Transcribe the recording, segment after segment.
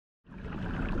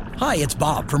Hi, it's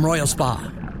Bob from Royal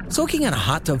Spa. Soaking in a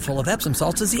hot tub full of Epsom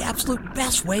salts is the absolute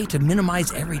best way to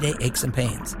minimize everyday aches and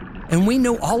pains. And we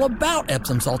know all about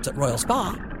Epsom salts at Royal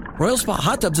Spa. Royal Spa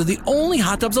hot tubs are the only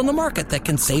hot tubs on the market that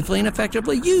can safely and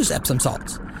effectively use Epsom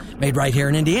salts. Made right here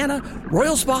in Indiana,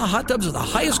 Royal Spa hot tubs are the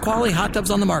highest quality hot tubs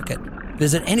on the market.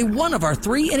 Visit any one of our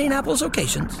 3 Indianapolis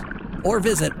locations or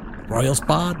visit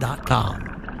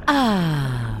royalspa.com.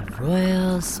 Ah,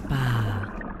 Royal Spa.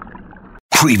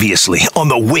 Previously on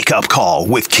the Wake Up Call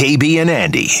with KB and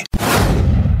Andy.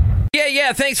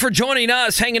 Yeah. Thanks for joining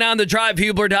us, hanging on the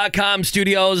DriveHubler.com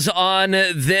studios on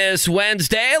this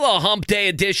Wednesday, a little hump day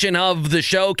edition of the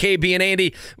show. KB and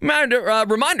Andy.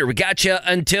 Reminder, we got you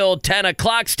until 10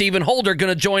 o'clock. Stephen Holder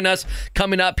going to join us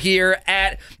coming up here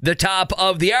at the top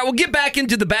of the hour. We'll get back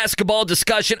into the basketball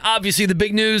discussion. Obviously, the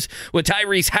big news with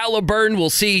Tyrese Haliburton. We'll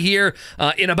see here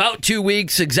in about 2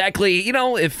 weeks exactly,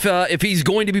 if he's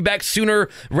going to be back sooner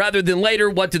rather than later.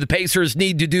 What do the Pacers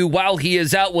need to do while he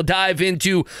is out? We'll dive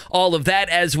into all of that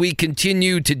as we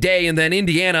continue today. And then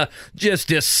Indiana, just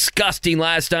disgusting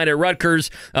last night at Rutgers.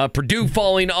 Purdue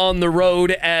falling on the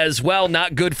road as well.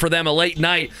 Not good for them. A late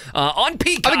night on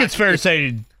Peacock. I think it's fair to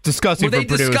say disgusting for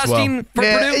Purdue as well. Disgusting for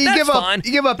Purdue? That's fine.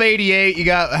 You give up 88. You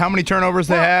got how many turnovers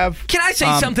they have? Can I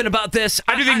say something about this?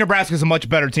 I do think Nebraska's a much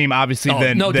better team, obviously,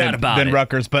 than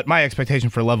Rutgers. But my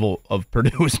expectation for level of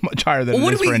Purdue is much higher than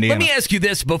it is for Indiana. Let me ask you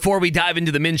this before we dive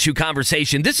into the Minshew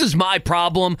conversation. This is my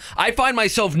problem. I find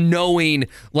myself knowing,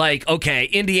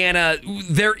 Indiana,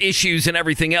 their issues and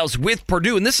everything else with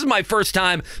Purdue. And this is my first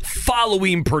time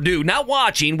following Purdue. Not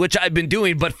watching, which I've been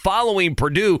doing, but following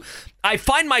Purdue. I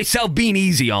find myself being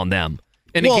easy on them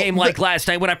in a game like last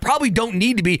night when I probably don't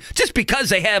need to be, just because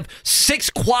they have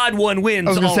 6 quad 1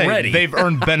 wins already. They've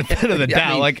earned benefit of the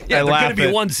doubt. They're going to be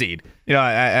a 1 seed.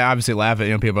 I obviously laugh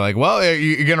at people are like, well,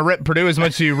 you're going to rip Purdue as much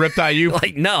as you ripped IU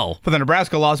no. for the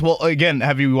Nebraska loss. Well, again,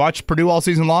 have you watched Purdue all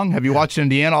season long? Have you watched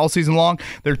Indiana all season long?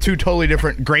 They're 2 totally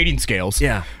different grading scales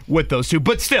with those 2.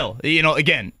 But still,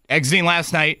 again, exiting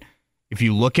last night, if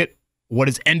you look at what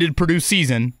has ended Purdue's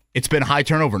season, it's been high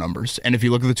turnover numbers. And if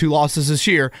you look at the 2 losses this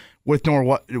year with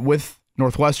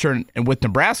Northwestern and with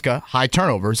Nebraska, high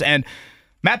turnovers. And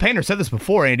Matt Painter said this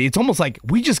before, Andy. It's almost like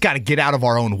we just got to get out of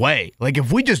our own way. Like,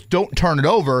 if we just don't turn it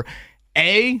over,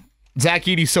 Zach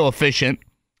Edey's so efficient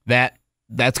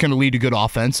that's going to lead to good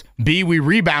offense. B, we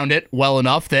rebound it well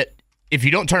enough that if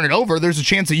you don't turn it over, there's a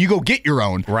chance that you go get your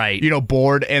own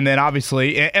board. And then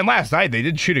obviously, and last night they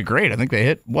did shoot it great. I think they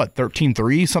hit, 13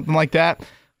 threes, something like that.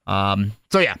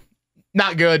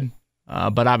 Not good.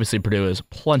 But obviously Purdue has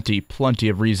plenty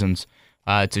of reasons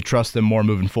to trust them more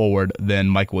moving forward than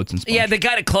Mike Woodson's bunch. Yeah, they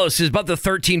got it close. It was about the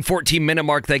 13, 14-minute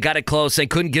mark. They got it close. They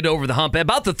couldn't get over the hump. At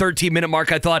about the 13-minute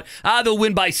mark, I thought, they'll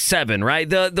win by 7, right?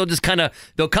 They'll just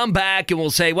they'll come back and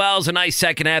we'll say, well, it was a nice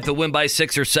second half. They'll win by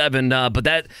 6 or 7. But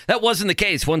that wasn't the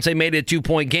case. Once they made it a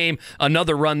 2-point game,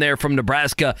 another run there from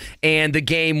Nebraska, and the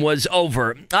game was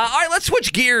over. All right, let's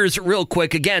switch gears real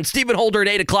quick. Again, Stephen Holder at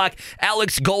 8 o'clock.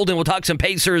 Alex Golden, we'll talk some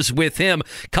Pacers with him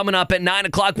coming up at 9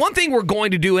 o'clock. One thing we're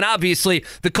going to do, and obviously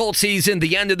the Colts season,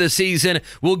 the end of the season,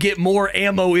 we'll get more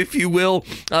ammo, if you will,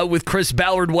 with Chris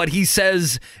Ballard, what he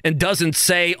says and doesn't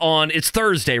say it's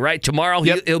Thursday, right? Tomorrow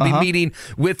he'll be meeting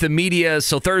with the media.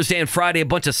 So Thursday and Friday, a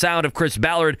bunch of sound of Chris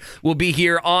Ballard will be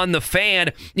here on The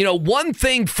Fan. One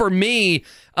thing for me,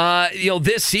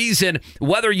 this season,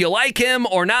 whether you like him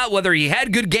or not, whether he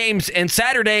had good games, and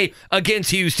Saturday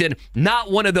against Houston, not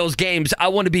one of those games, I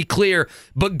want to be clear,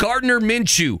 but Gardner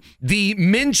Minshew, the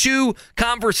Minshew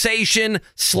conversation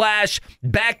 /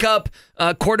 backup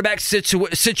quarterback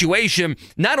situation,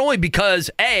 not only because,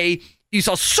 you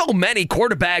saw so many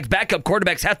backup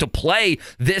quarterbacks have to play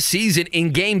this season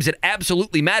in games that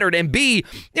absolutely mattered. And B,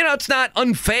 it's not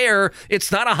unfair. It's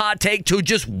not a hot take to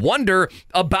just wonder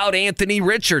about Anthony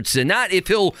Richardson. Not if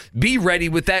he'll be ready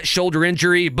with that shoulder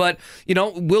injury, but,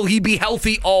 will he be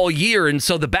healthy all year? And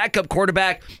so the backup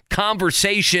quarterback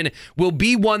conversation will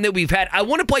be one that we've had. I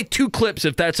want to play 2 clips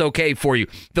if that's okay for you.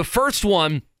 The first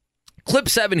one, Clip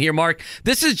 7 here, Mark.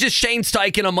 This is just Shane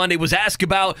Steichen on Monday was asked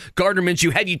about Gardner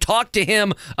Minshew. Have you talked to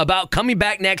him about coming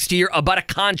back next year, about a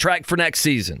contract for next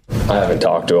season? I haven't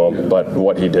talked to him, but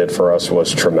what he did for us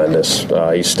was tremendous.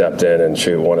 He stepped in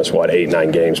and won us,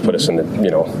 8-9 games, put us in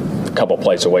a couple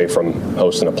plays away from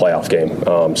hosting a playoff game.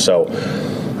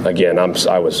 Again,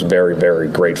 I was very, very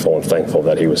grateful and thankful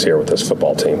that he was here with this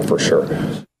football team, for sure.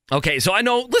 Okay, so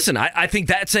I think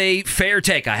that's a fair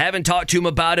take. I haven't talked to him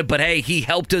about it, but hey, he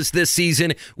helped us this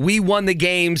season. We won the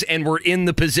games, and we're in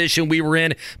the position we were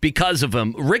in because of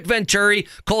him. Rick Venturi,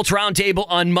 Colts Roundtable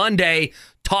on Monday,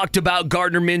 talked about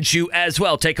Gardner Minshew as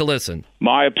well. Take a listen.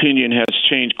 My opinion has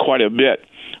changed quite a bit.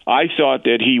 I thought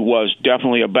that he was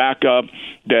definitely a backup,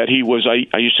 that he was,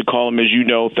 I used to call him, as you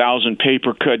know, 1,000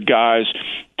 paper cut guys,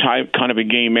 type kind of a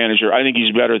game manager. I think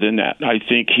he's better than that. I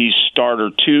think he's starter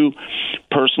too.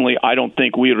 Personally, I don't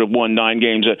think we would have won 9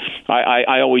 games.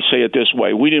 I always say it this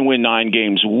way. We didn't win 9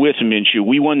 games with Minshew.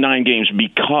 We won 9 games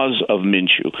because of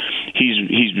Minshew.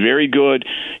 He's very good.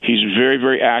 He's very,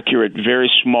 very accurate,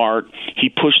 very smart. He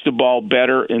pushed the ball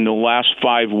better in the last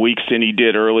 5 weeks than he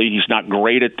did early. He's not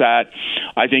great at that.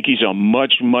 I think he's a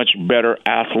much, much better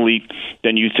athlete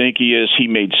than you think he is. He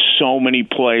made so many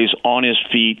plays on his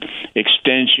feet,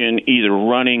 extension, either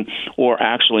running or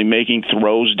actually making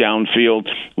throws downfield.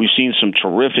 We've seen some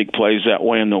terrific plays that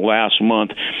way in the last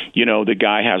month. You know, the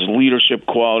guy has leadership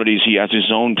qualities. He has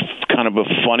his own kind of a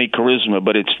funny charisma,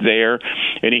 but it's there,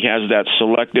 and he has that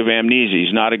selective amnesia.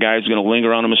 He's not a guy who's going to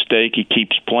linger on a mistake. He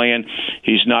keeps playing.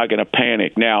 He's not going to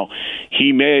panic. Now,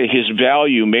 his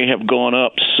value may have gone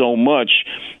up so much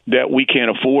that we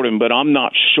can't afford him, but I'm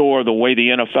not sure the way the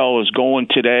NFL is going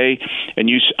today, and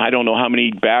I don't know how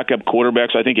many backup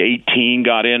quarterbacks, I think 18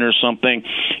 got in or something,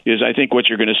 is I think what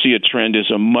you're going to see a trend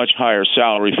is a much higher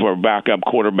salary for a backup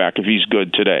quarterback if he's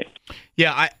good today.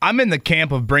 Yeah, I'm in the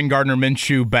camp of bring Gardner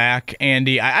Minshew back,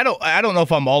 Andy. I don't know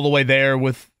if I'm all the way there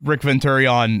with Rick Venturi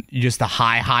on just the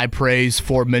high praise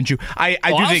for Minshew. I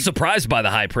was surprised by the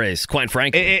high praise, quite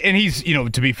frankly. And he's,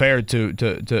 to be fair to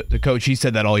the coach, he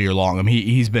said that all year long. I mean,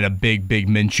 he's been a big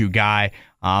Minshew guy.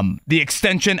 The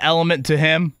extension element to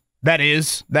him, that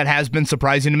has been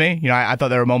surprising to me. I thought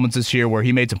there were moments this year where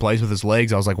he made some plays with his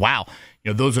legs. I was like, wow,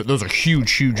 those are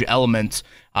huge elements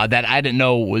that I didn't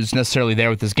know was necessarily there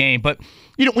with this game. But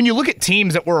when you look at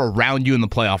teams that were around you in the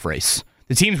playoff race,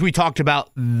 the teams we talked about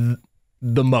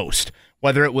the most,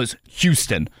 whether it was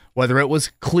Houston, whether it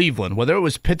was Cleveland, whether it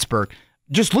was Pittsburgh,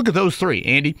 just look at those 3,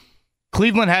 Andy.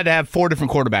 Cleveland had to have 4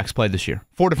 different quarterbacks play this year.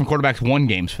 4 different quarterbacks won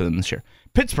games for them this year.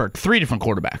 Pittsburgh, 3 different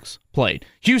quarterbacks played.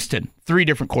 Houston, 3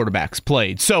 different quarterbacks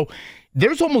played. So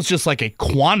there's almost just like a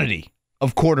quantity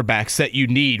of quarterbacks that you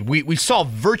need. We saw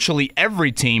virtually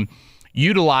every team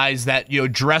utilize that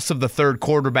dress of the third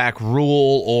quarterback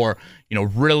rule, or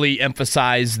really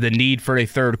emphasize the need for a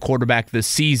third quarterback this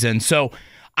season. So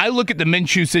I look at the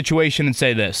Minshew situation and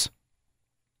say this: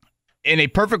 in a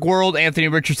perfect world, Anthony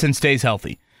Richardson stays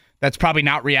healthy. That's probably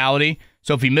not reality.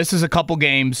 So if he misses a couple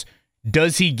games,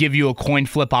 does he give you a coin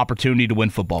flip opportunity to win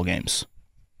football games?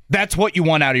 That's what you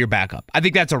want out of your backup. I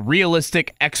think that's a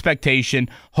realistic expectation,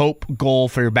 hope, goal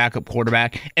for your backup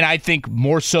quarterback. And I think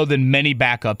more so than many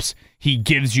backups, he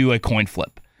gives you a coin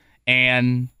flip.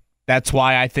 And that's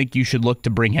why I think you should look to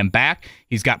bring him back.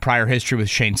 He's got prior history with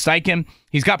Shane Steichen.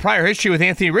 He's got prior history with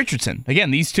Anthony Richardson.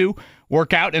 Again, these two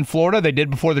work out in Florida. They did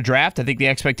before the draft. I think the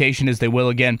expectation is they will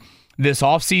again this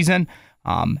offseason.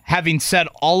 Having said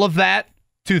all of that,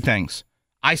 2 things.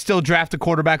 I still draft a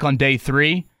quarterback on day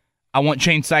 3. I want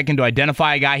Shane Steichen to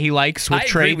identify a guy he likes with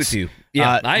traits. I agree with you.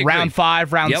 Yeah, I agree. Round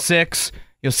 5, round 6.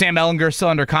 Sam Ehlinger is still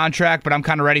under contract, but I'm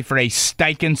kind of ready for a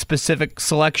Steichen-specific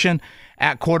selection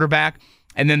at quarterback.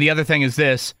 And then the other thing is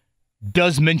this: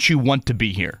 does Minshew want to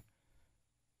be here?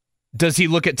 Does he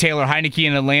look at Taylor Heineke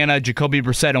in Atlanta, Jacoby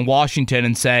Brissett in Washington,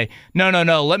 and say, no,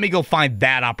 let me go find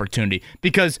that opportunity?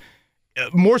 Because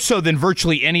more so than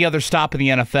virtually any other stop in the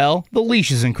NFL, the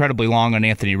leash is incredibly long on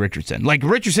Anthony Richardson. Like,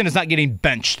 Richardson is not getting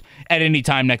benched at any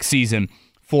time next season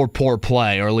for poor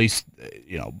play, or at least,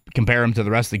 compare him to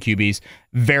the rest of the QBs.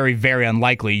 Very, very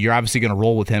unlikely. You're obviously going to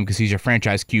roll with him because he's your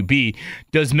franchise QB.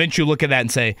 Does Minshew look at that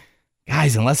and say,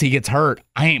 guys, unless he gets hurt,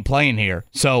 I ain't playing here.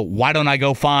 So why don't I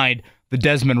go find the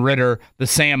Desmond Ridder, the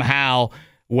Sam Howell,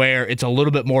 where it's a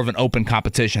little bit more of an open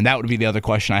competition? That would be the other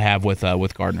question I have with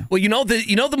Gardner. Well,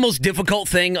 the most difficult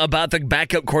thing about the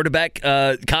backup quarterback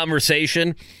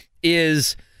conversation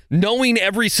is knowing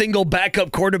every single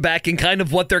backup quarterback and kind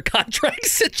of what their contract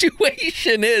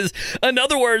situation is. In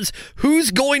other words,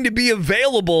 who's going to be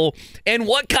available and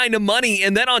what kind of money.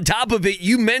 And then on top of it,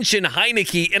 you mentioned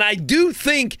Heineke, and I do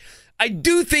think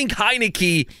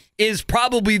Heineke is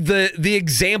probably the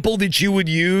example that you would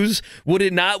use, would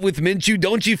it not, with Minshew?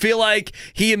 Don't you feel like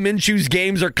he and Minshew's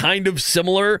games are kind of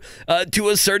similar to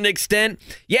a certain extent?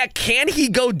 Yeah, can he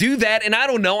go do that? And I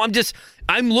don't know.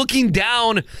 I'm looking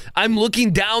down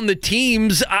the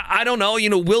teams. I don't know.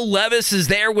 Will Levis is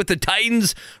there with the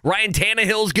Titans. Ryan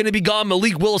Tannehill's going to be gone.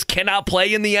 Malik Willis cannot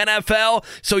play in the NFL.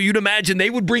 So you'd imagine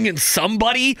they would bring in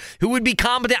somebody who would be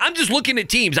competent. I'm just looking at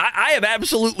teams. I have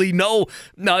absolutely no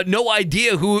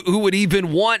idea who would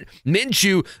even want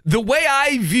Minshew. The way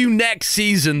I view next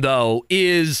season, though,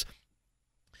 is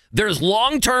there's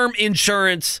long-term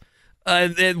insurance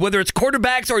whether it's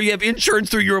quarterbacks or you have insurance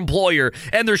through your employer,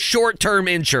 and they're short-term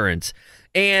insurance.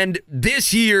 And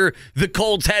this year, the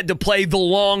Colts had to play the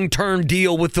long-term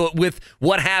deal with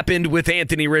what happened with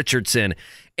Anthony Richardson.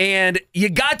 And you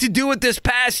got to do it this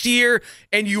past year,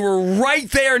 and you were right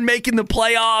there in making the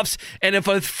playoffs. And if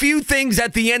a few things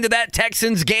at the end of that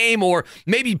Texans game, or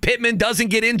maybe Pittman doesn't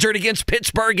get injured against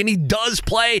Pittsburgh and he does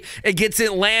play against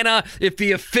Atlanta, if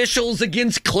the officials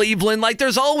against Cleveland, like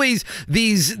there's always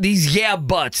these yeah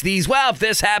buts, if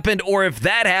this happened or if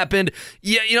that happened,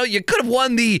 you could have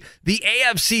won the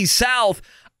AFC South.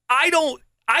 I don't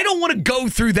want to go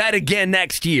through that again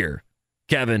next year,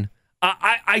 Kevin.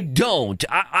 I don't.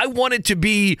 I want it to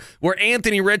be where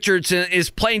Anthony Richardson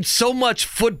is playing so much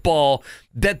football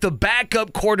that the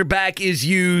backup quarterback is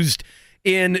used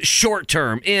in short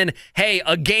term. In, hey,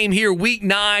 a game here, week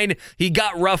 9, he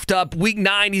got roughed up. Week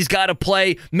 9, he's got to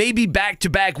play maybe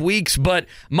back-to-back weeks, but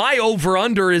my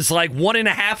over-under is like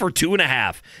 1.5 or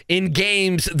 2.5 in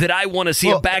games that I want to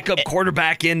see a backup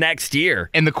quarterback in next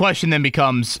year. And the question then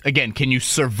becomes, again, can you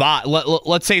survive?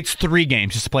 Let's say it's 3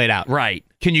 games, just to play it out. Right.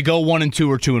 Can you go 1-2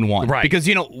 or 2-1? Right. Because,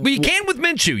 we can with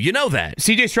Minshew. You know that.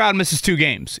 C.J. Stroud misses 2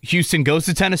 games. Houston goes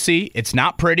to Tennessee. It's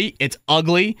not pretty. It's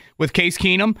ugly with Case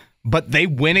Keenum, but they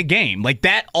win a game. Like,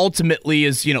 that ultimately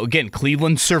is, again,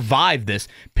 Cleveland survived this.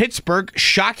 Pittsburgh,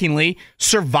 shockingly,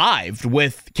 survived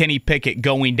with Kenny Pickett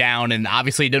going down, and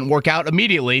obviously it didn't work out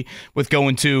immediately with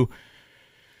going to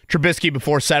Trubisky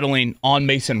before settling on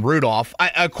Mason Rudolph.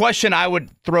 A question I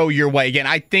would throw your way, again,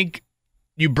 I think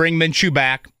you bring Minshew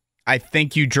back. I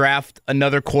think you draft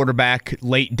another quarterback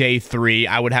late day 3.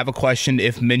 I would have a question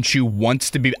if Minshew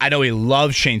wants to be. I know he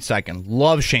loves Shane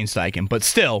Steichen, but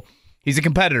still, he's a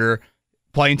competitor.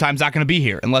 Playing time's not going to be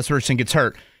here unless Richardson gets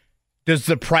hurt. Does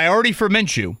the priority for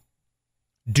Minshew,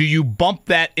 do you bump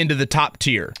that into the top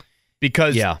tier?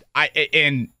 Because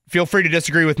and feel free to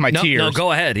disagree with my tiers. No,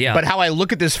 go ahead, yeah. But how I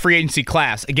look at this free agency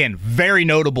class, again, very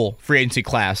notable free agency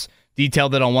class,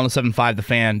 detailed it on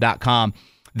 1075thefan.com.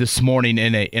 this morning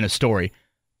in a story.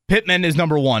 Pittman is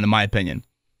number 1, in my opinion.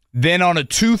 Then on a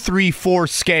 2, 3, 4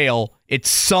 scale, it's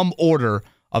some order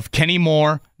of Kenny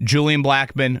Moore, Julian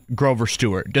Blackmon, Grover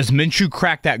Stewart. Does Minshew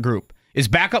crack that group? Is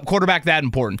backup quarterback that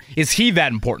important? Is he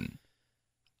that important?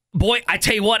 Boy, I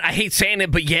tell you what, I hate saying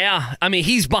it, but yeah. I mean,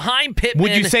 he's behind Pittman.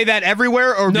 Would you say that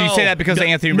everywhere, or do you say that because of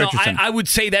Anthony Richardson? I would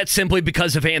say that simply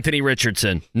because of Anthony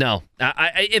Richardson. No.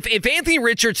 If Anthony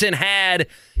Richardson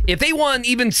if they won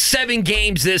even 7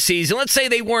 games this season, let's say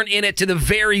they weren't in it to the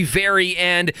very, very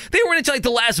end. They weren't until like the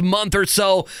last month or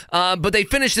so, but they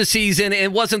finished the season, and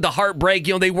it wasn't the heartbreak.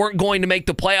 They weren't going to make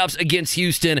the playoffs against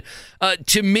Houston.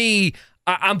 To me,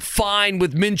 I'm fine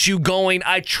with Minshew going.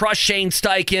 I trust Shane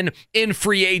Steichen in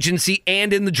free agency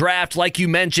and in the draft, like you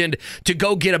mentioned, to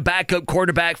go get a backup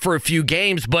quarterback for a few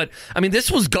games. But, I mean, this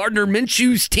was Gardner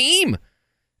Minshew's team.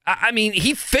 I mean,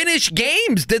 he finished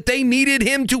games that they needed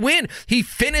him to win. He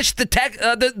finished the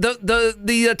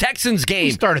Texans game.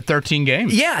 He started 13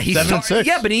 games. Yeah, 7-6.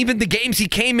 Yeah, but even the games he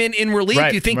came in relief.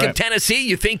 Right, you think of Tennessee,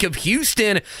 you think of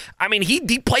Houston. I mean,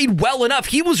 he played well enough.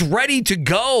 He was ready to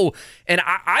go, and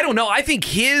I don't know. I think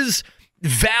his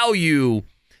value.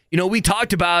 We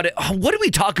talked about it. What did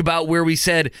we talk about where we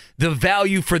said the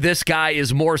value for this guy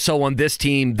is more so on this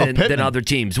team than other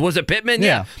teams? Was it Pittman?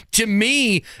 Yeah. To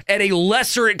me, at a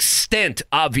lesser extent,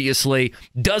 obviously,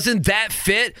 doesn't that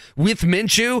fit with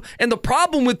Minshew? And the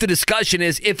problem with the discussion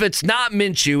is if it's not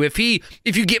Minshew, if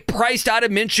you get priced out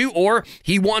of Minshew or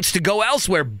he wants to go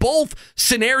elsewhere, both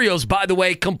scenarios, by the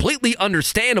way, completely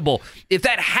understandable. If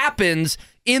that happens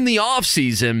in the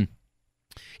offseason,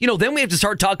 then we have to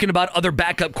start talking about other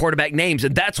backup quarterback names.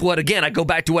 And that's what, again, I go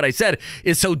back to what I said,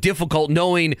 is so difficult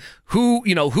knowing who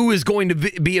is going to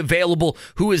be available,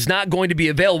 who is not going to be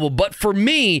available. But for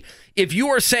me, if you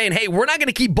are saying, hey, we're not going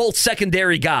to keep both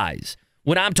secondary guys,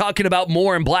 when I'm talking about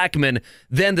Moore and Blackmon,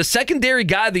 then the secondary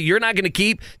guy that you're not going to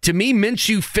keep, to me,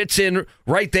 Minshew fits in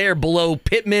right there below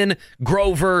Pittman,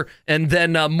 Grover, and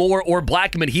then Moore or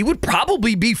Blackmon. He would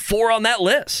probably be 4 on that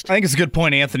list. I think it's a good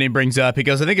point Anthony brings up,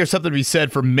 because I think there's something to be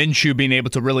said for Minshew being able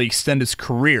to really extend his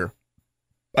career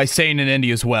by staying in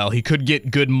Indy as well. He could get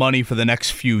good money for the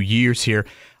next few years here.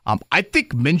 I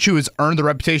think Minshew has earned the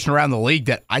reputation around the league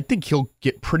that I think he'll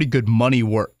get pretty good money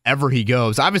wherever he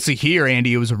goes. Obviously here,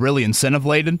 Andy, it was really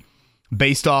incentive-laden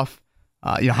based off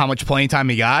how much playing time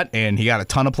he got, and he got a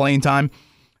ton of playing time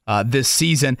this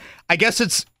season. I guess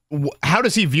it's, how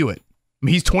does he view it? I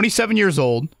mean, he's 27 years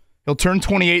old. He'll turn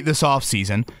 28 this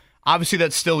offseason. Obviously,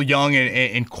 that's still young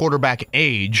in quarterback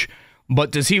age,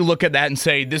 but does he look at that and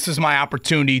say, this is my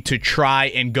opportunity to try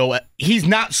and go? He's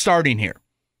not starting here.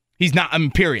 He's not,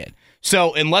 period.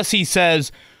 So unless he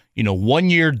says,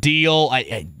 1-year deal.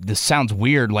 This sounds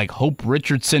weird. Like, hope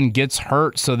Richardson gets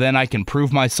hurt so then I can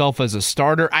prove myself as a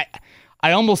starter.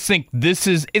 I almost think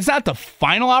it's not the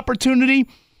final opportunity,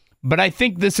 but I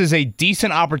think this is a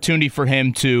decent opportunity for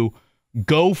him to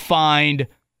go find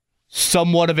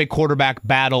somewhat of a quarterback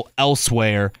battle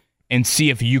elsewhere and see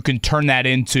if you can turn that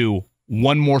into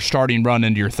one more starting run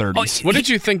into your 30s. What did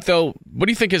you think, though? What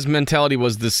do you think his mentality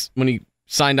was this when he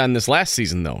signed on this last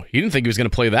season, though? He didn't think he was going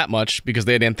to play that much because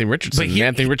they had Anthony Richardson. And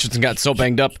Anthony Richardson got so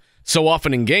banged up so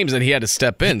often in games that he had to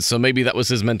step in. So maybe that was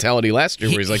his mentality last year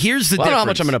where he's like, here's the I don't know how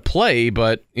difference. much I'm going to play,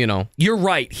 but, You're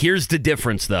right. Here's the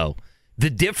difference, though. The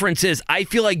difference is I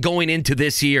feel like going into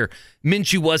this year,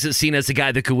 Minshew wasn't seen as a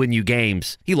guy that could win you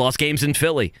games. He lost games in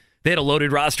Philly. They had a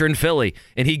loaded roster in Philly,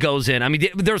 and he goes in. I mean,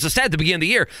 there was a stat at the beginning of the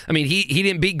year. I mean, he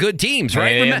didn't beat good teams,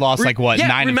 right? He lost 9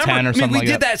 of 10 or something like that. We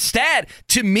did that stat.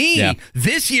 To me,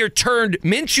 this year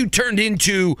Minshew turned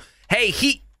into, hey,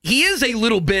 he is a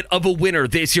little bit of a winner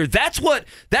this year. That's what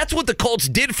the Colts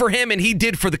did for him, and he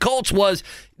did for the Colts was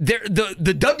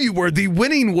the W word, the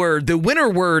winning word, the winner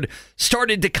word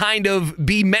started to kind of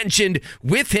be mentioned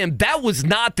with him. That was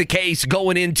not the case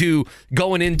going into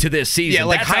this season. Yeah,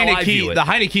 like That's how I view it. The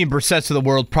Heineke and Brissetts of the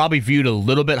world probably viewed a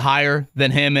little bit higher than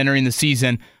him entering the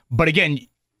season. But again,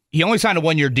 he only signed a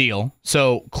 1-year deal,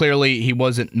 so clearly he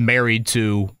wasn't married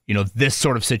to, this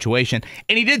sort of situation.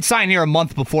 And he did sign here a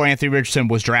month before Anthony Richardson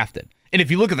was drafted. And if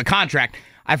you look at the contract,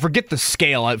 I forget the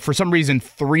scale. For some reason,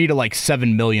 $3 to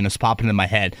 $7 million is popping in my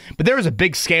head. But there was a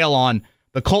big scale on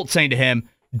the Colts saying to him,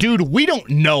 dude, we don't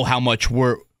know how much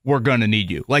we're going to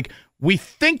need you. Like, we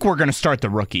think we're going to start the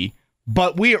rookie,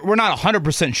 but we're not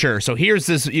 100% sure. So here's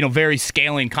this, very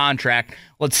scaling contract.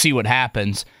 Let's see what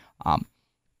happens.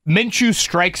 Minshew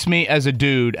strikes me as a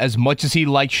dude, as much as he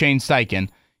likes Shane Steichen,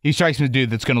 he strikes me as a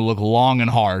dude that's going to look long and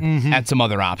hard at some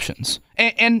other options.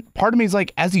 And part of me is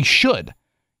like, as he should.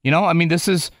 This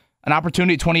is an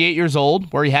opportunity at 28 years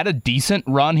old where he had a decent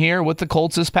run here with the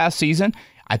Colts this past season.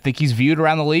 I think he's viewed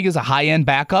around the league as a high-end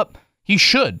backup. He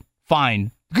should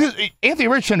find, because Anthony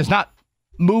Richardson is not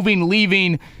moving,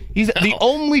 leaving. He's the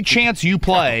only chance you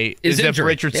play is if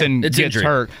Richardson gets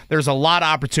hurt. There's a lot of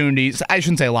opportunities. I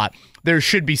shouldn't say a lot. There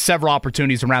should be several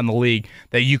opportunities around the league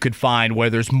that you could find where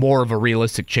there's more of a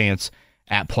realistic chance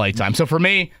at playtime. So for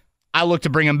me, I look to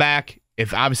bring him back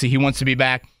if obviously he wants to be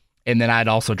back, and then I'd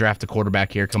also draft a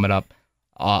quarterback here coming up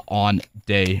on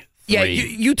day 3. Yeah,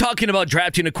 you talking about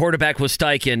drafting a quarterback with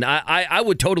Steichen, I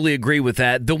would totally agree with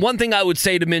that. The one thing I would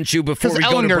say to Minshew before we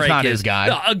go to break not is his guy.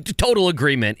 A total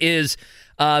agreement is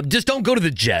just don't go to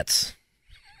the Jets.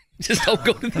 Just don't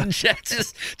go to the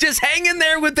Jets. Just hang in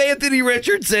there with Anthony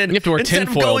Richardson. You have to wear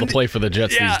tinfoil to play for the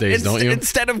Jets these days, don't you?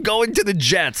 Instead of going to the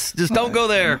Jets. Just don't go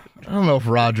there. I don't know if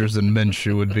Rodgers and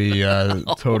Minshew would be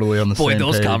totally on the same page. Boy,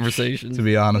 those conversations. To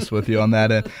be honest with you on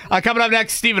that end. Coming up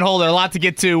next, Stephen Holder. A lot to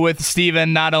get to with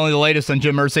Stephen. Not only the latest on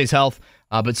Jim Irsay's health,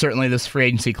 but certainly this free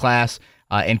agency class.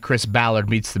 And Chris Ballard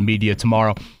meets the media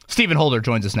tomorrow. Stephen Holder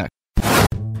joins us next.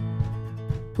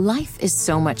 Life is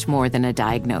so much more than a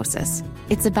diagnosis.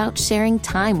 It's about sharing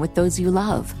time with those you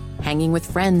love, hanging with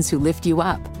friends who lift you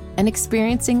up, and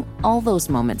experiencing all those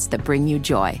moments that bring you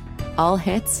joy. All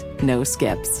hits, no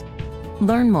skips.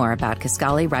 Learn more about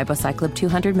Kisqali Ribociclib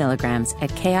 200 milligrams at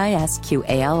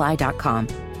KISQALI.com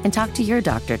and talk to your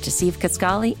doctor to see if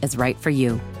Kisqali is right for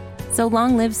you. So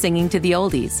long live singing to the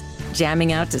oldies,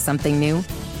 jamming out to something new,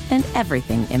 and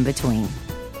everything in between.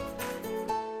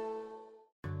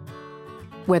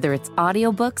 Whether it's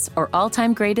audiobooks or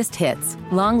all-time greatest hits,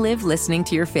 long live listening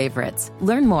to your favorites.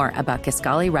 Learn more about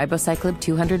Kisqali Ribociclib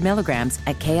 200 milligrams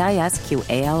at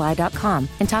KISQALI.com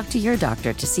and talk to your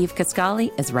doctor to see if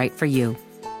Kisqali is right for you.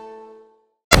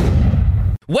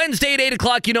 Wednesday at 8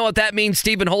 o'clock, you know what that means.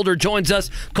 Stephen Holder joins us,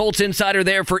 Colts insider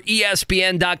there for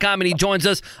ESPN.com, and he joins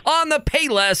us on the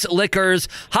Payless Liquors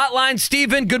hotline.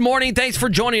 Stephen, good morning. Thanks for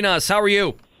joining us. How are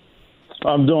you?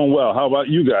 I'm doing well. How about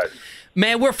you guys?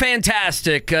 Man, we're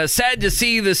fantastic. Sad to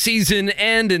see the season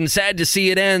end and sad to see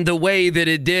it end the way that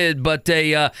it did, but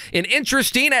an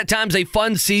interesting, at times a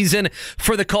fun season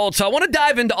for the Colts. So I want to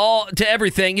dive into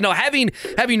everything. Having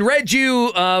read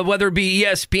you, whether it be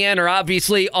ESPN or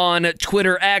obviously on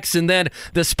Twitter X, and then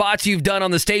the spots you've done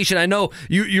on the station, I know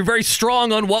you're very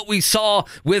strong on what we saw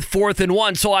with 4th and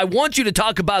 1. So I want you to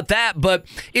talk about that, but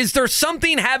is there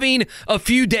something having a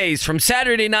few days from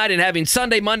Saturday night and having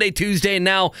Sunday, Monday, Tuesday, and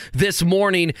now this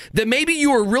morning that maybe you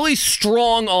were really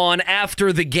strong on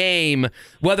after the game,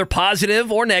 whether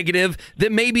positive or negative,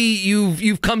 that maybe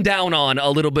you've come down on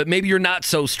a little bit, maybe you're not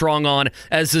so strong on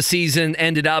as the season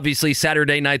ended obviously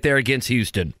Saturday night there against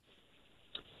Houston?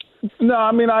 No,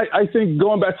 I mean, I think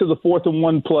going back to the 4th and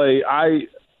 1 play, I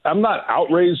I'm not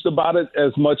outraged about it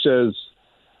as much as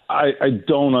I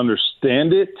don't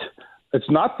understand it. It's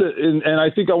not and I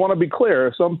think I want to be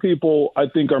clear. Some people, I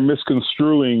think, are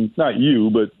misconstruing, not you,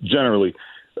 but generally,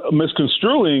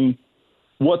 misconstruing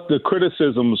what the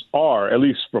criticisms are, at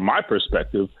least from my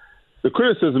perspective. The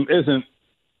criticism isn't,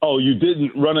 oh, you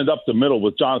didn't run it up the middle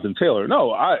with Jonathan Taylor.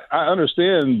 No, I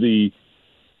understand the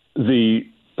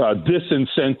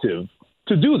disincentive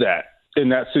to do that in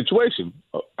that situation.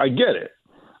 I get it.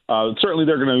 Certainly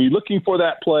they're going to be looking for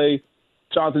that play.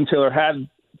 Jonathan Taylor had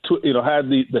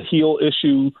the heel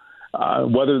issue.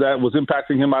 Whether that was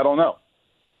impacting him, I don't know.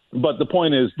 But the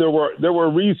point is, there were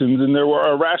reasons and there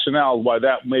were rationales why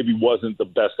that maybe wasn't the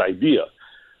best idea.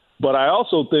 But I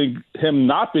also think him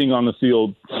not being on the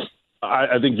field,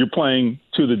 I think you're playing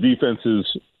to the defense's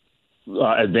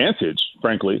advantage,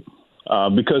 frankly,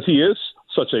 because he is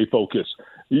such a focus.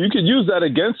 You could use that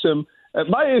against him.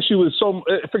 My issue is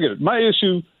forget it. My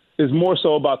issue is more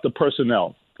so about the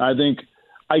personnel. I think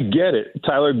I get it.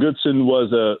 Tyler Goodson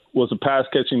was a pass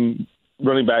catching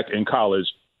running back in college.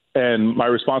 And my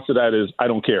response to that is, I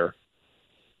don't care.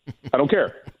 I don't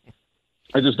care.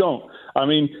 I just don't. I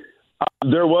mean,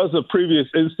 there was a previous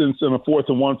instance in a 4th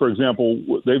and 1, for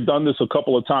example. They've done this a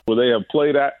couple of times where they have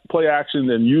play action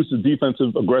and used the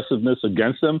defensive aggressiveness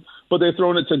against them, but they've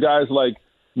thrown it to guys like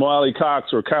Mo Alley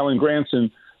Cox or Kylan Granson,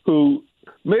 who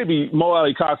maybe Mo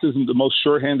Alley Cox isn't the most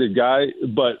sure-handed guy,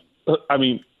 but, I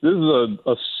mean, this is a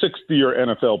 6th-year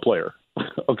NFL player,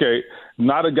 okay?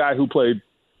 Not a guy who played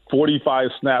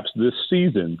 45 snaps this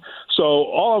season. So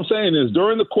all I'm saying is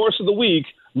during the course of the week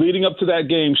leading up to that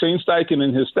game, Shane Steichen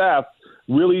and his staff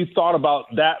really thought about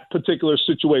that particular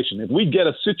situation. If we get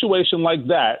a situation like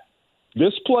that,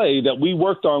 this play that we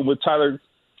worked on with Tyler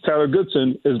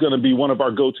Goodson is going to be one of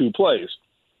our go-to plays.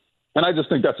 And I just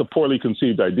think that's a poorly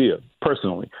conceived idea,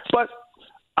 personally. But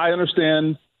I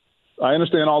understand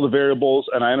all the variables,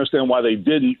 and I understand why they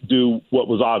didn't do what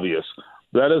was obvious.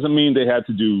 That doesn't mean they had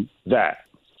to do that.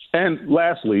 And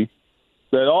lastly,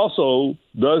 that also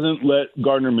doesn't let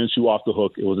Gardner Minshew off the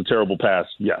hook. It was a terrible pass,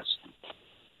 yes.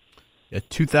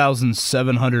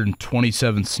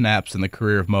 2,727 snaps in the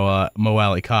career of Mo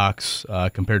Alley Cox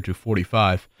compared to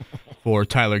 45 for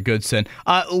Tyler Goodson.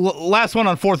 Last one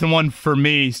on 4th and 1 for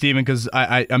me, Stephen, because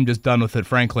I'm just done with it,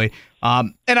 frankly.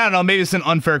 And I don't know, maybe it's an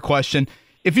unfair question.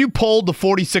 If you polled the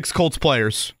 46 Colts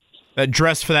players that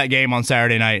dressed for that game on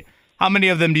Saturday night, how many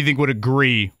of them do you think would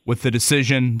agree with the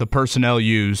decision the personnel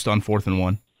used on 4th and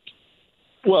 1?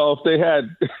 Well, if they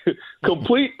had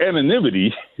complete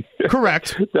anonymity,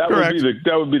 correct. That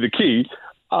would be the key.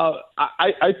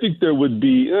 I think there would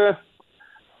be.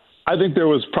 I think there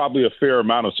was probably a fair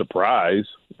amount of surprise.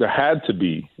 There had to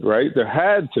be, right? There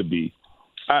had to be.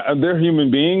 They're human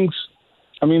beings.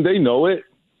 I mean, they know it.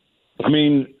 I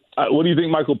mean, what do you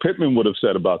think Michael Pittman would have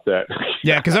said about that?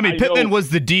 Yeah, because, I mean, Pittman was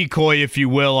the decoy, if you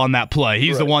will, on that play.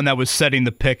 He's the one that was setting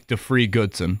the pick to free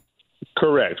Goodson.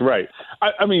 Correct, right.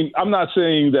 I mean, I'm not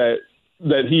saying that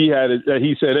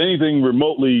he said anything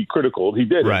remotely critical. He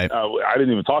didn't. Right. I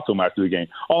didn't even talk to him after the game.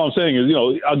 All I'm saying is,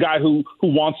 a guy who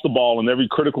wants the ball in every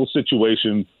critical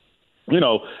situation,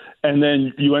 and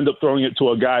then you end up throwing it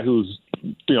to a guy who's,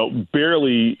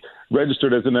 barely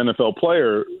registered as an NFL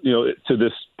player, to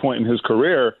this point in his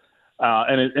career,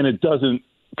 and it doesn't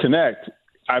connect.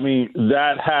 I mean,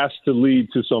 that has to lead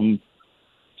to some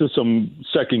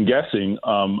second guessing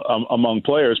among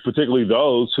players, particularly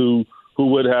those who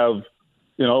would have,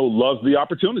 loved the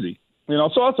opportunity. So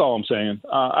that's all I'm saying.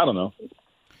 I don't know.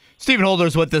 Stephen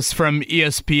Holder's with us from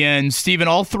ESPN. Stephen,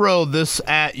 I'll throw this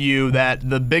at you that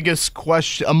the biggest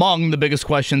question, among the biggest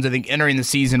questions I think entering the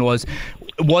season was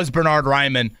Bernhard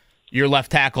Raimann your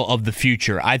left tackle of the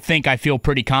future? I feel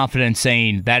pretty confident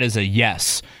saying that is a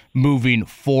yes moving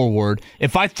forward.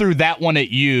 If I threw that one at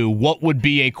you, what would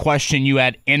be a question you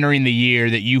had entering the year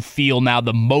that you feel now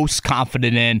the most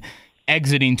confident in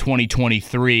exiting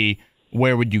 2023?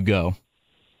 Where would you go?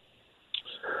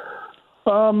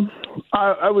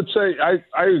 I would say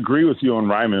I agree with you on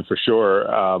Raimann for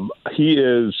sure.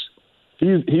 He's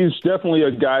definitely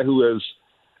a guy who has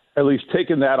at least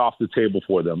taken that off the table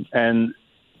for them, and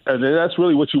that's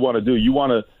really what you want to do. You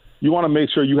want to make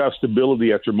sure you have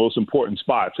stability at your most important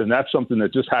spots, and that's something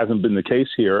that just hasn't been the case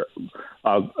here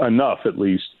enough, at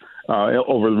least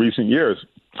over the recent years.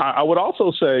 I would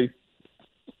also say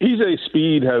EJ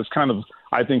Speed has kind of,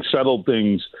 I think, settled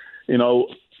things.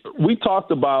 We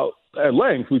talked about at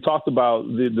length. We talked about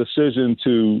the decision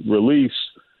to release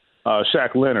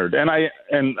Shaq Leonard, and I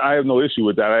have no issue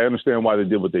with that. I understand why they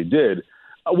did what they did.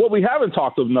 What we haven't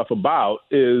talked enough about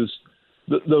is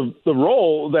the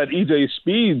role that EJ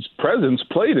Speed's presence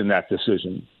played in that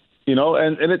decision.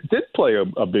 and it did play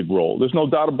a big role. There's no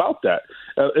doubt about that.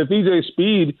 If EJ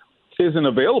Speed isn't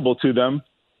available to them,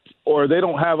 or they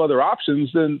don't have other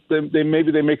options, then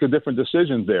maybe they make a different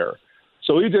decision there.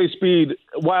 So EJ Speed,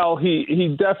 while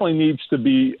he definitely needs to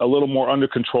be a little more under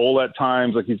control at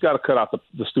times, like he's got to cut out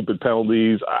the stupid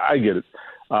penalties. I get it.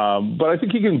 But I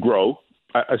think he can grow.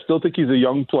 I still think he's a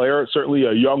young player, certainly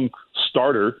a young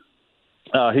starter.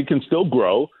 He can still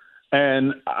grow.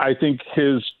 And I think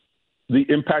the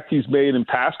impact he's made in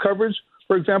pass coverage,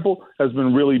 for example, has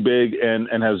been really big and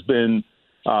has been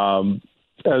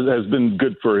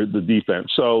good for the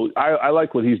defense. So I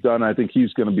like what he's done. I think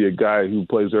he's going to be a guy who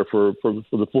plays there for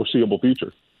the foreseeable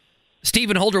future.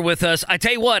 Stephen Holder with us. I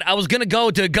tell you what, I was going to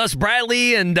go to Gus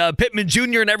Bradley and Pittman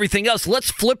Jr. and everything else. Let's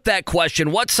flip that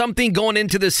question. What's something going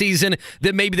into the season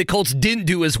that maybe the Colts didn't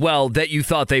do as well that you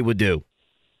thought they would do?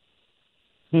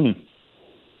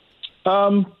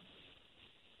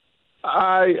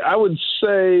 I would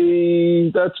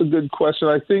say that's a good question.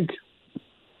 I think,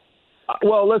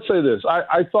 well, let's say this.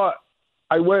 I thought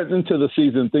I went into the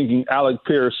season thinking Alec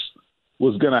Pierce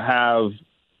was going to have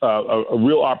a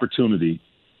real opportunity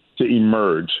to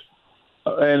emerge.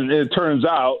 And it turns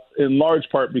out, in large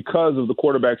part because of the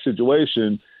quarterback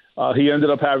situation, he ended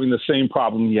up having the same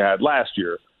problem he had last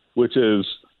year, which is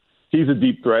he's a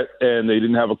deep threat, and they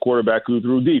didn't have a quarterback who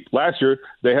threw deep. Last year,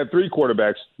 they had 3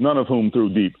 quarterbacks, none of whom threw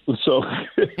deep. So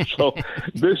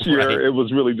this year, It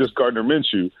was really just Gardner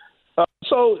Minshew.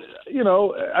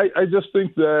 I just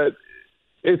think that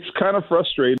it's kind of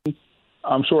frustrating,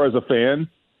 I'm sure, as a fan,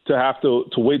 to have to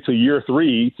wait till year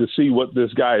 3 to see what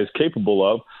this guy is capable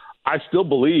of. I still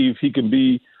believe he can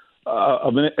be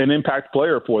an impact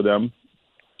player for them.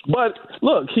 But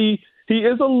look, he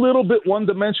is a little bit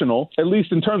one-dimensional, at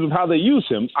least in terms of how they use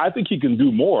him. I think he can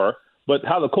do more, but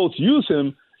how the Colts use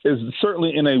him is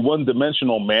certainly in a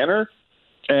one-dimensional manner,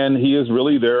 and he is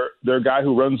really their guy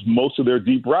who runs most of their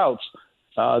deep routes.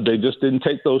 They just didn't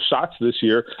take those shots this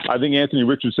year. I think Anthony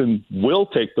Richardson will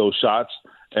take those shots,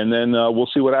 and then we'll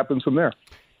see what happens from there.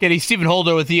 Yeah, he's Stephen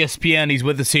Holder with ESPN. He's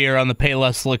with us here on the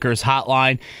Payless Liquors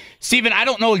hotline. Stephen, I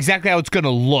don't know exactly how it's going to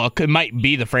look. It might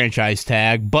be the franchise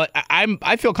tag, but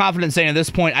I feel confident saying at this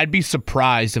point I'd be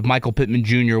surprised if Michael Pittman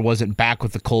Jr. wasn't back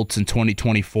with the Colts in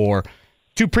 2024.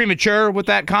 Too premature with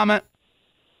that comment?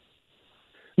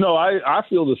 No, I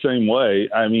feel the same way.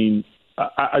 I mean,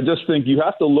 I just think you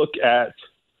have to look at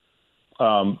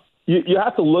you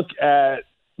have to look at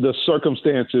the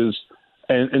circumstances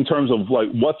and in terms of like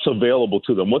what's available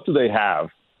to them. What do they have?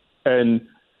 And,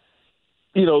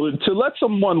 to let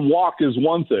someone walk is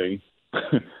one thing,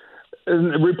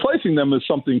 and replacing them is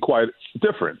something quite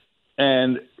different.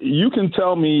 And you can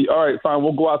tell me, all right, fine,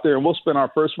 we'll go out there and we'll spend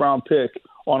our first round pick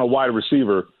on a wide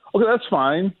receiver. Okay, that's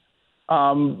fine.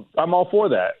 I'm all for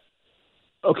that.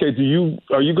 Okay,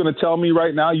 are you going to tell me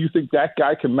right now you think that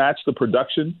guy can match the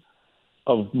production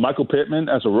of Michael Pittman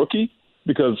as a rookie?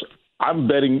 Because I'm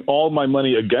betting all my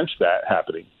money against that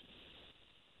happening.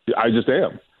 I just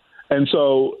am. And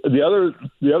so the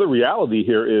other reality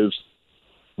here is,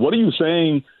 what are you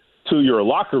saying to your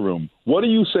locker room? What are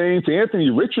you saying to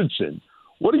Anthony Richardson?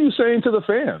 What are you saying to the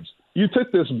fans? You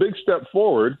took this big step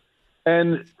forward,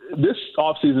 and this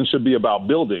offseason should be about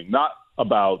building, not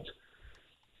about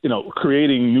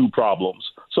creating new problems.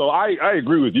 So I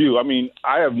agree with you. I mean,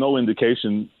 I have no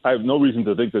indication. I have no reason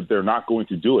to think that they're not going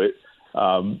to do it.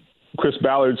 Chris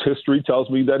Ballard's history tells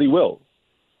me that he will.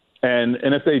 And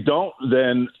if they don't,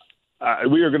 then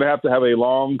we are going to have a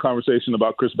long conversation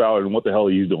about Chris Ballard and what the hell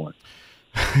he's doing.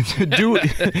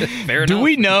 Do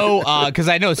we know, because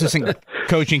I know assistant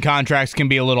coaching contracts can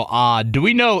be a little odd, do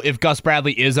we know if Gus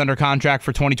Bradley is under contract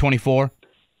for 2024?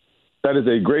 That is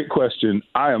a great question.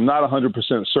 I am not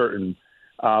 100% certain.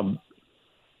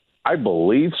 I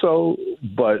believe so,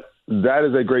 but that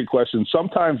is a great question.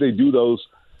 Sometimes they do those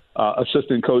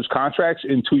assistant coach contracts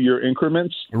in 2-year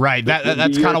increments. Right.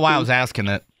 That's kind of why I was asking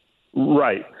it.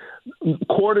 Right.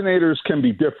 Coordinators can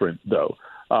be different, though.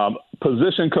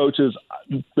 Position coaches,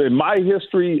 in my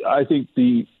history, I think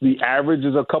the average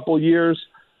is a couple years.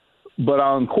 But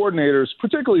on coordinators,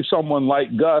 particularly someone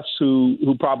like Gus,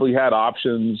 who probably had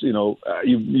options,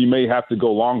 you may have to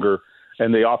go longer,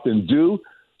 and they often do.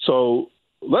 So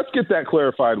let's get that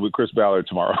clarified with Chris Ballard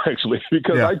tomorrow, actually,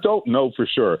 because I don't know for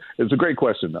sure. It's a great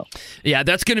question, though. Yeah,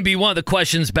 that's going to be one of the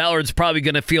questions Ballard's probably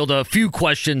going to field a few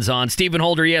questions on. Stephen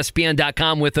Holder,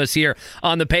 ESPN.com, with us here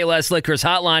on the Payless Liquors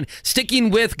hotline. Sticking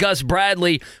with Gus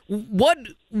Bradley,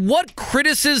 what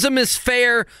criticism is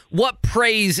fair? What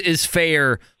praise is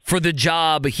fair for the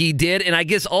job he did? And I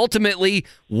guess ultimately,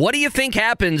 what do you think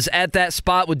happens at that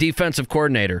spot with defensive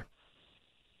coordinator?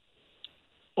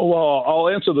 Well, I'll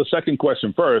answer the second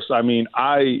question first. I mean,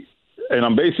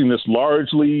 I'm basing this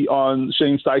largely on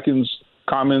Shane Steichen's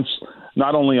comments,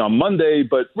 not only on Monday,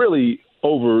 but really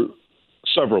over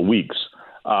several weeks.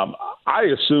 I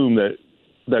assume that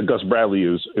Gus Bradley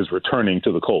is returning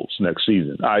to the Colts next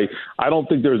season. I don't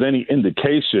think there's any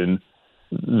indication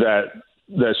that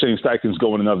Shane Steichen's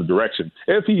going another direction.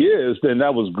 If he is, then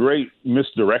that was great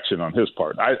misdirection on his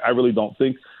part. I really don't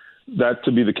think that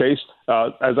to be the case.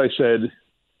 As I said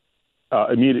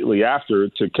immediately after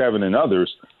to Kevin and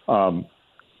others,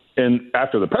 and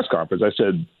after the press conference, I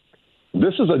said,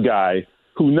 this is a guy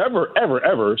who never, ever,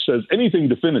 ever says anything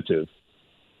definitive.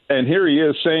 And here he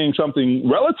is saying something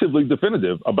relatively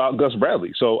definitive about Gus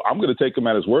Bradley. So I'm going to take him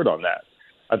at his word on that.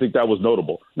 I think that was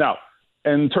notable. Now,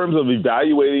 in terms of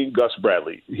evaluating Gus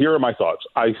Bradley, here are my thoughts.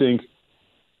 I think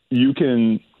we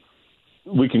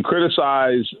can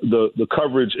criticize the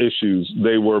coverage issues.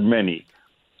 They were many.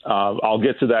 I'll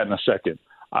get to that in a second.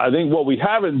 I think what we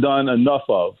haven't done enough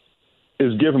of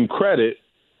is give him credit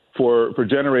for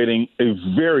generating a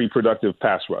very productive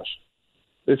pass rush.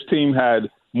 This team had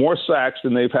more sacks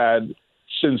than they've had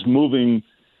since moving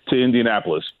to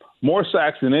Indianapolis, more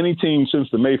sacks than any team since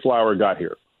the Mayflower got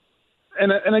here.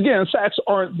 And again, sacks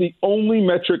aren't the only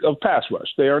metric of pass rush.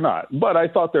 They are not. But I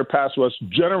thought their pass rush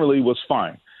generally was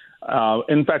fine.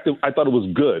 In fact, I thought it was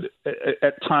good.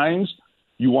 At times,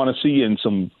 you want to see in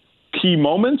some key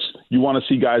moments, you want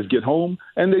to see guys get home,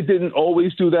 and they didn't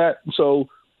always do that. So,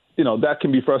 that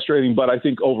can be frustrating. But I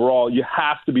think overall, you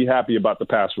have to be happy about the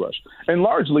pass rush. And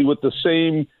largely with the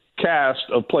same cast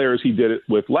of players he did it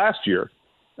with last year,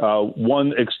 the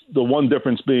one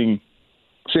difference being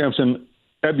Samson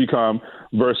Ebukam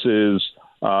versus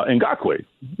Ngakoue.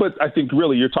 But I think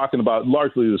really you're talking about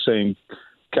largely the same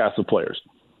cast of players.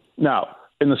 Now,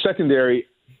 in the secondary,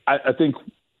 I think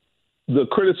the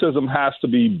criticism has to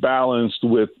be balanced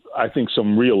with, I think,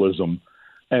 some realism.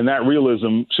 And that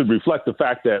realism should reflect the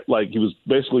fact that, he was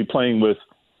basically playing with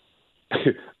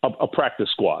a practice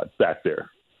squad back there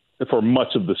for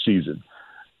much of the season.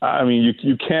 I mean,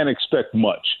 you can't expect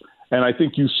much. And I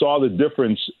think you saw the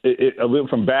difference. It went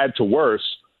from bad to worse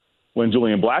when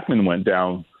Julian Blackmon went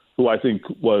down, who I think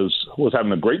was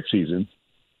having a great season.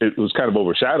 It was kind of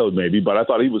overshadowed maybe, but I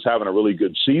thought he was having a really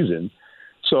good season.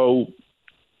 So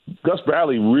Gus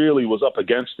Bradley really was up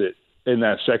against it in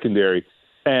that secondary.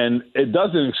 And it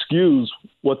doesn't excuse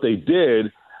what they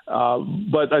did,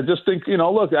 but I just think,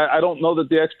 look, I don't know that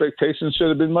the expectations should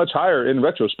have been much higher in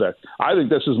retrospect. I think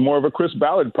this is more of a Chris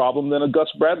Ballard problem than a Gus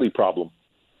Bradley problem,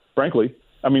 frankly.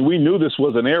 I mean, we knew this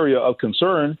was an area of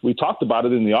concern. We talked about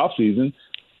it in the offseason,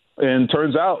 and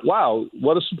turns out, wow,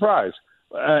 what a surprise.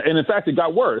 And in fact, it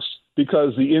got worse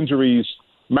because the injuries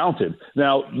mounted.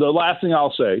 Now, the last thing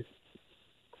I'll say,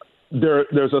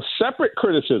 there's a separate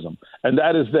criticism, and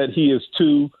that is that he is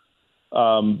too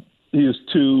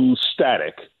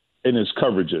static in his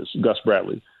coverages, Gus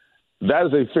Bradley. That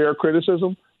is a fair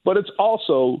criticism, but it's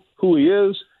also who he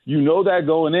is. You know that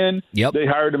going in. Yep. They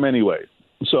hired him anyway.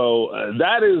 So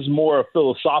that is more a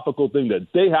philosophical thing that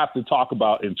they have to talk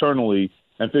about internally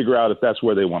and figure out if that's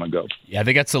where they want to go. Yeah, I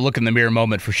think that's the look in the mirror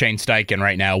moment for Shane Steichen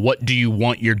right now. What do you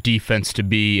want your defense to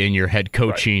be in your head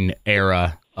coaching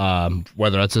era,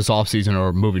 whether that's this offseason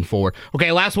or moving forward?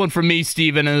 Okay, last one from me,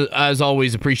 Steven. As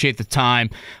always, appreciate the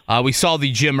time. We saw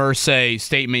the Jim Irsay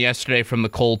statement yesterday from the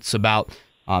Colts about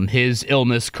his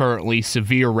illness currently,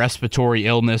 severe respiratory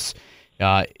illness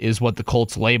is what the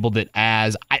Colts labeled it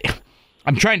as.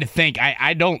 I'm trying to think.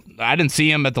 I didn't see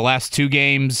him at the last two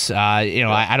games.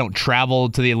 I don't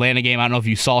travel to the Atlanta game. I don't know if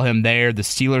you saw him there. The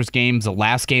Steelers game's the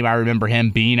last game I remember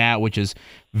him being at, which is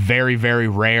very, very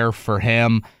rare for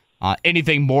him.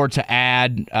 Anything more to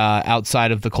add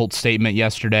outside of the Colts statement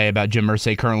yesterday about Jim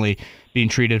Irsay currently being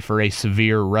treated for a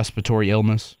severe respiratory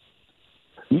illness?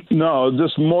 No,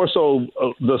 just more so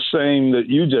the same that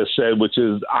you just said, which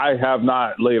is I have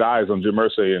not laid eyes on Jim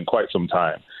Irsay in quite some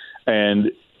time.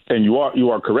 And you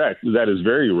are correct. That is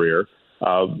very rare.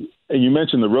 And you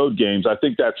mentioned the road games. I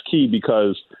think that's key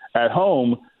because at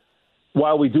home,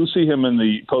 while we do see him in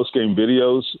the post-game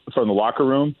videos from the locker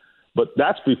room, but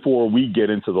that's before we get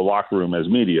into the locker room as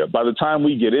media. By the time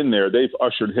we get in there, they've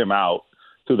ushered him out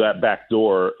to that back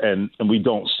door, and we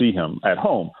don't see him at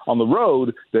home. On the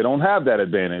road, they don't have that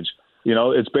advantage.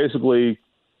 It's basically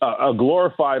a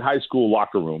glorified high school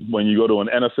locker room when you go to an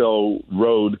NFL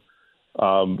road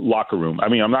locker room. I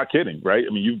mean, I'm not kidding, right?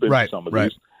 I mean, you've been to some of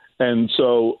these. And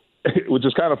so, which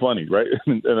is kind of funny, right?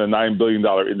 In a $9 billion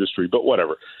industry, but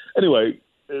whatever. Anyway,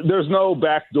 there's no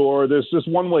back door. There's just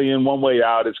one way in, one way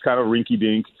out. It's kind of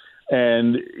rinky-dink.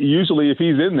 And usually if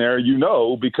he's in there,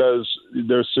 because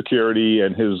there's security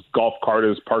and his golf cart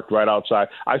is parked right outside.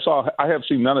 I have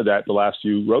seen none of that the last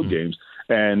few road games.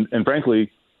 And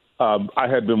frankly, I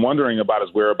had been wondering about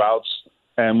his whereabouts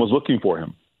and was looking for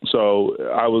him. So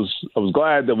I was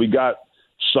glad that we got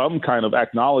some kind of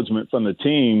acknowledgement from the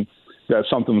team that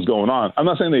something's going on. I'm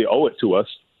not saying they owe it to us.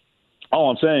 All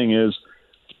I'm saying is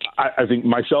I think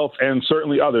myself and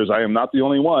certainly others, I am not the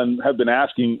only one, have been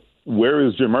asking, where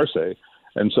is Jim Irsay?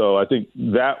 And so I think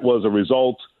that was a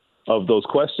result of those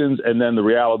questions, and then the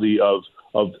reality of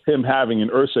him having an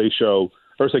Irsay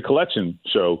collection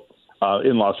show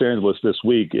in Los Angeles this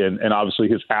week, and obviously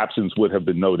his absence would have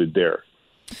been noted there.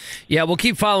 Yeah, we'll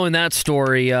keep following that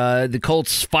story. The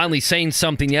Colts finally saying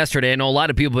something yesterday. I know a lot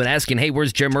of people have been asking, hey,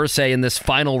 where's Jim Irsay in this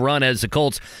final run as the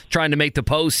Colts trying to make the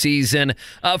postseason?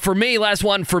 For me, last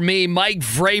one for me, Mike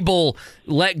Vrabel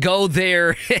let go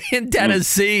there in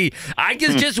Tennessee. I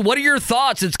guess just what are your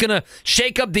thoughts? It's going to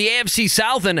shake up the AFC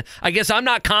South, and I guess I'm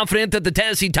not confident that the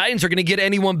Tennessee Titans are going to get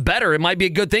anyone better. It might be a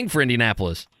good thing for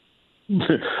Indianapolis.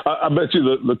 I bet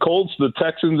you the Colts, the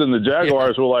Texans, and the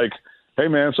Jaguars were like, hey,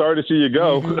 man, sorry to see you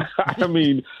go. I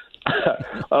mean,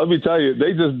 let me tell you,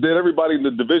 they just did everybody in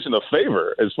the division a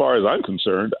favor as far as I'm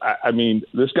concerned. I mean,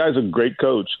 this guy's a great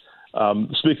coach.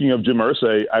 Speaking of Jim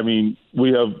Irsay, I mean,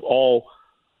 we have all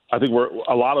 – I think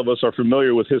a lot of us are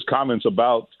familiar with his comments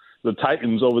about the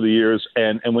Titans over the years.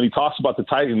 And when he talks about the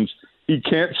Titans, he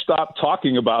can't stop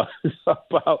talking about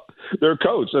their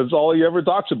coach. That's all he ever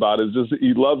talks about is just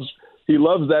he loves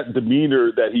that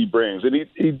demeanor that he brings. And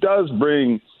he does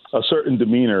bring – a certain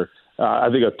demeanor, I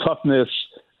think a toughness,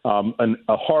 a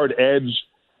hard edge.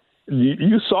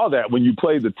 You saw that when you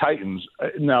played the Titans.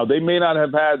 Now, they may not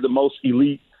have had the most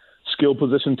elite skill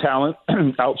position talent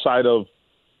outside of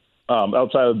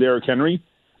Derrick Henry,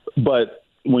 but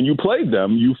when you played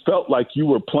them, you felt like you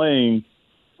were playing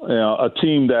a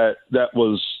team that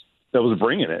was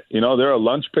bringing it. They're a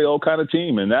lunch pail kind of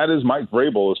team, and that is Mike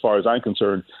Vrabel as far as I'm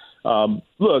concerned.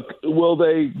 Look, will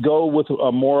they go with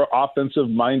a more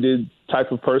offensive-minded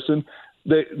type of person?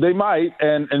 They might,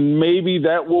 and maybe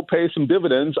that will pay some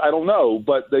dividends. I don't know,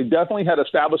 but they definitely had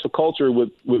established a culture with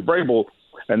Vrabel,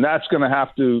 and that's going to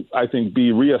have to, I think,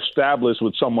 be reestablished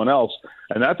with someone else,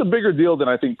 and that's a bigger deal than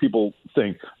I think people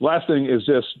think. Last thing is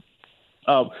just,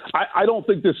 I don't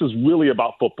think this is really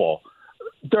about football.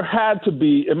 There had to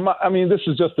be, this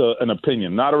is just an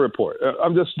opinion, not a report.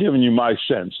 I'm just giving you my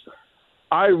sense.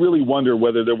 I really wonder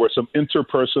whether there were some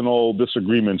interpersonal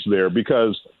disagreements there,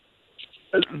 because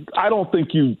I don't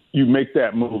think you make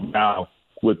that move now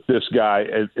with this guy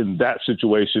in that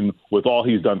situation with all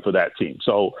he's done for that team.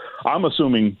 So I'm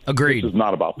assuming this is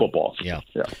not about football. Yeah.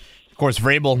 Of course,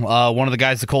 Vrabel, one of the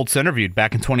guys the Colts interviewed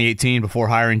back in 2018 before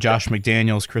hiring Josh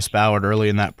McDaniels, Chris Ballard early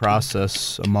in that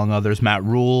process, among others. Matt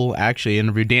Rule actually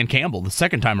interviewed Dan Campbell the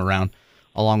second time around,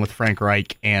 along with Frank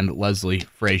Reich and Leslie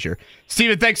Frazier.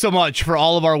 Steven, thanks so much for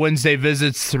all of our Wednesday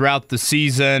visits throughout the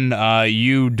season.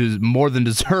 You more than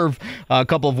deserve a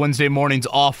couple of Wednesday mornings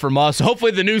off from us.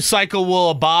 Hopefully the news cycle will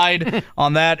abide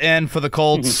on that end for the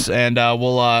Colts, and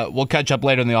we'll catch up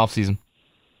later in the offseason.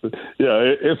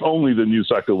 Yeah, if only the news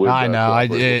cycle would. I know.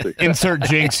 Insert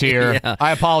jinx here. Yeah.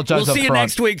 I apologize. We'll see you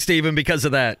next week, Steven, because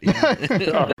of that.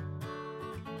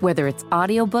 Whether it's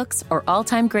audiobooks or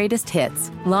all-time greatest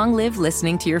hits, long live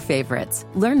listening to your favorites.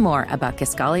 Learn more about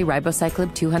Kisqali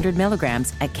Ribociclib 200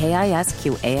 milligrams at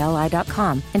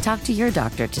KISQALI.com and talk to your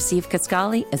doctor to see if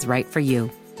Kisqali is right for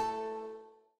you.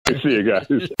 See you guys.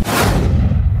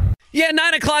 Yeah,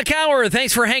 9 o'clock hour.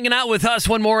 Thanks for hanging out with us.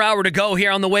 One more hour to go here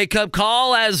on the Wake Up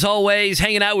Call. As always,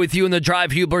 hanging out with you in the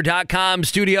DriveHubler.com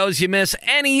studios. You miss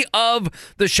any of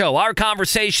the show. Our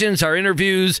conversations, our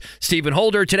interviews. Stephen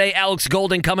Holder today, Alex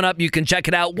Golden coming up. You can check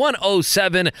it out,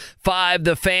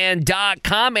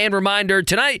 1075thefan.com. And reminder,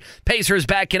 tonight, Pacers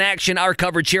back in action. Our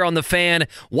coverage here on The Fan.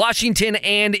 Washington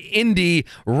and Indy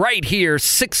right here,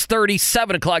 6:30,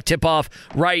 7 o'clock tip-off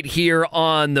right here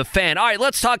on The Fan. All right,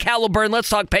 let's talk Haliburton. Let's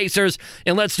talk Pacers.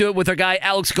 And let's do it with our guy,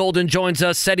 Alex Golden, joins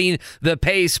us, Setting the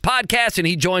Pace podcast, and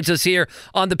he joins us here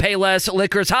on the Payless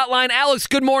Liquors Hotline. Alex,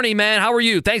 good morning, man. How are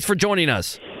you? Thanks for joining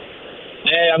us.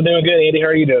 Hey, I'm doing good, Andy. How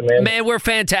are you doing, man? Man, we're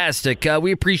fantastic.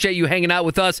 We appreciate you hanging out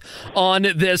with us on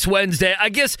this Wednesday. I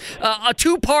guess a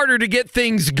two-parter to get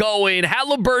things going.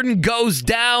 Haliburton goes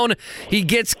down. He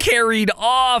gets carried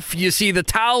off. You see the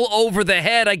towel over the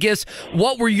head. I guess,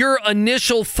 what were your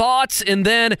initial thoughts? And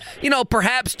then,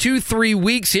 perhaps 2-3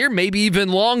 weeks here, maybe even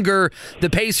longer,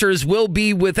 the Pacers will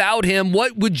be without him.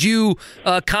 What would you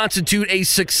constitute a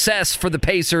success for the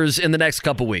Pacers in the next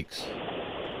couple weeks?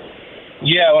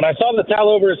 Yeah, when I saw the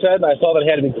towel over his head and I saw that he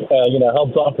had to be,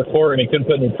 helped off the court and he couldn't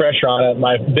put any pressure on it,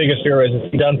 my biggest fear is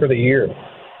he done for the year.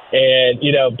 And,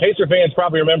 Pacer fans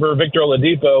probably remember Victor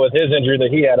Oladipo with his injury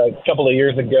that he had a couple of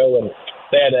years ago, and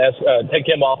they had to take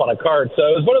him off on a cart. So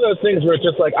it was one of those things where it's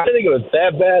just like, I didn't think it was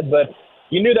that bad, but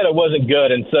you knew that it wasn't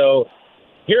good. And so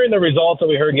hearing the results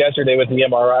that we heard yesterday with the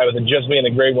MRI, with it just being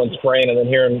a grade 1 sprain, and then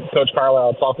hearing Coach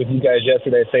Carlisle talk with you guys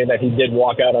yesterday saying that he did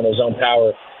walk out on his own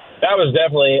power, that was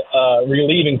definitely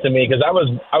relieving to me, because I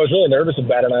was really nervous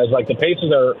about it. And I was like, the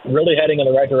Pacers are really heading in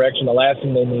the right direction. The last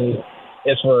thing they need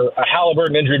is for a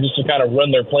Haliburton injury just to kind of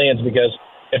run their plans, because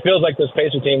it feels like this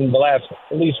Pacer team, the last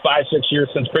at least 5-6 years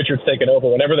since Pritchard's taken over,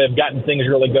 whenever they've gotten things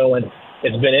really going,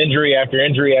 it's been injury after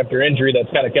injury after injury that's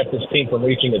kind of kept this team from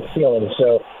reaching its ceiling.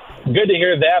 So good to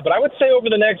hear that. But I would say over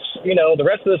the next, the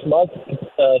rest of this month,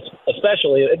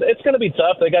 especially, it's going to be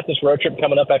tough. They got this road trip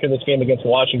coming up after this game against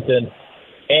Washington.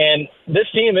 And this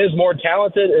team is more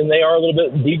talented, and they are a little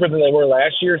bit deeper than they were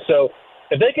last year. So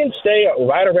if they can stay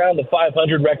right around the 500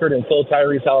 record until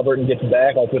Tyrese Haliburton gets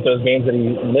back, like with those games that he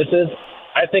misses,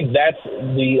 I think that's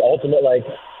the ultimate,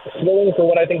 ceiling for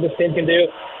what I think this team can do.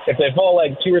 If they fall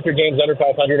 2 or 3 games under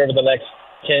 500 over the next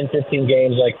 10, 15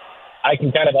 games, I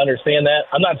can kind of understand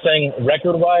that. I'm not saying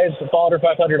record-wise fall under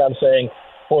 500. I'm saying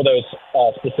for those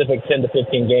specific 10 to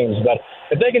 15 games. But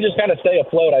if they can just kind of stay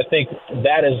afloat, I think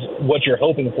that is what you're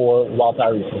hoping for while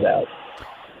Tyrese is out.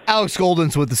 Alex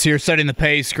Golden's with us here, setting the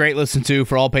pace. Great listen to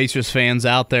for all Pacers fans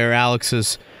out there.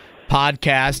 Alex's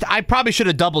podcast. I probably should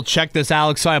have double-checked this,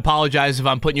 Alex, so I apologize if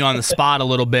I'm putting you on the spot a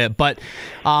little bit. But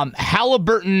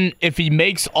Haliburton, if he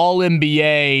makes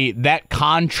All-NBA, that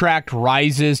contract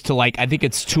rises to, I think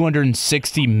it's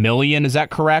 $260 million. Is that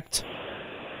correct?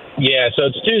 Yeah, so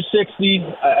it's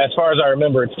 $260. As far as I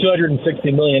remember, it's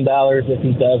 $260 million if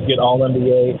he does get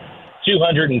All-NBA.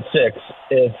 $206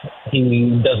 if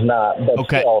he does not. But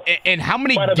okay. Still, and how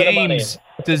many games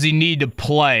does he need to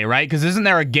play, right? Because isn't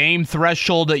there a game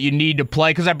threshold that you need to play?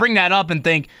 Because I bring that up and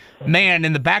think, man,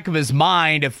 in the back of his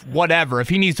mind, if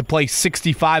he needs to play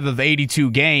 65 of 82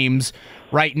 games,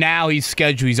 right now he's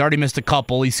already missed a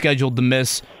couple. He's scheduled to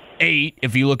miss 8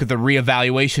 if you look at the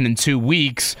reevaluation in 2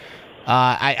 weeks.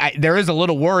 There is a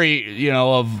little worry,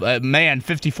 of,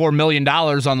 $54 million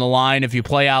on the line if you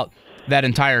play out that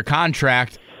entire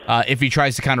contract, if he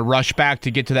tries to kind of rush back to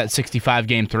get to that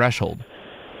 65-game threshold.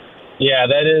 Yeah,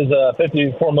 that is a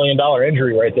 $54 million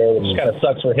injury right there, which kind of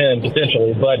sucks for him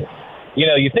potentially. But,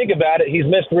 you think about it, he's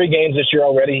missed 3 games this year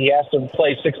already. He has to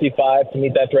play 65 to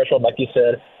meet that threshold, like you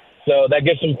said. So that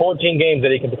gives him 14 games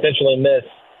that he can potentially miss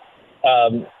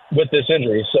with this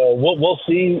injury. So we'll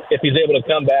see if he's able to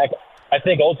come back. I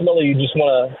think ultimately you just want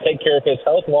to take care of his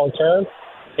health long term.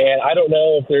 And I don't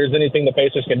know if there's anything the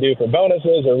Pacers can do for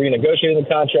bonuses or renegotiating the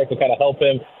contract to kind of help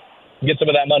him get some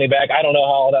of that money back. I don't know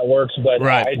how all that works, but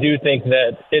right. I do think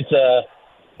that it's a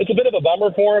bit of a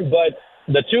bummer for him. But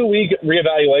the 2-week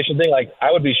reevaluation thing, I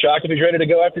would be shocked if he's ready to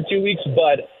go after 2 weeks.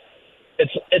 But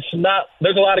it's not.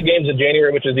 There's a lot of games in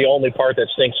January, which is the only part that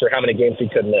stinks for how many games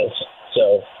he could miss.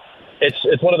 So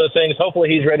it's one of those things. Hopefully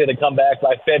he's ready to come back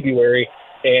by February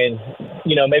and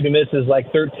maybe misses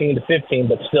 13 to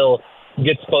 15, but still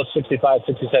gets close 65,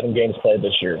 67 games played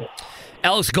this year.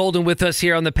 Alex Golden with us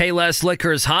here on the Payless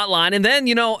Liquors hotline. And then,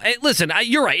 listen,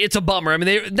 you're right. It's a bummer. I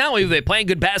mean, not only are they playing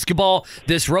good basketball,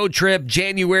 this road trip,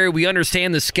 January, we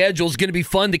understand the schedule is going to be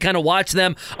fun to kind of watch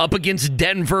them up against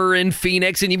Denver and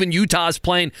Phoenix, and even Utah's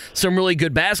playing some really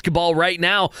good basketball right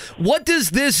now. What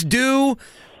does this do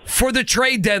for the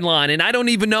trade deadline? And I don't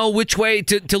even know which way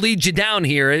to lead you down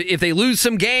here. If they lose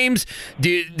some games,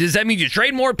 does that mean you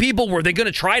trade more people? Were they going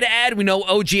to try to add? We know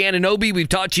OG Anunoby. We've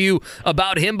talked to you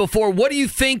about him before. What do you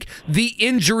think the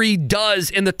injury does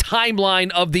and the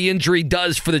timeline of the injury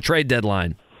does for the trade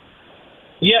deadline?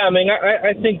 Yeah,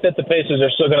 I think that the Pacers are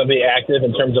still going to be active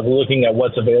in terms of looking at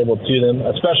what's available to them,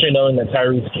 especially knowing that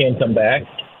Tyrese can come back.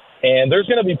 And there's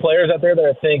going to be players out there that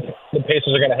I think the Pacers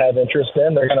are going to have interest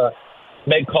in. They're going to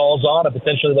make calls on and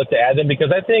potentially look to add them, because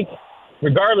I think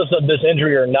regardless of this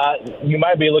injury or not, you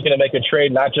might be looking to make a trade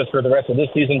not just for the rest of this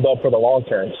season, but for the long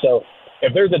term. So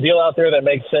if there's a deal out there that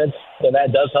makes sense, then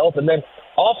that does help. And then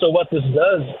also what this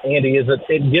does, Andy, is that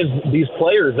it gives these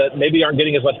players that maybe aren't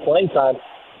getting as much playing time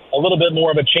a little bit more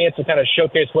of a chance to kind of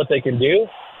showcase what they can do.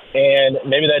 And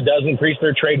maybe that does increase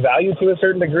their trade value to a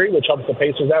certain degree, which helps the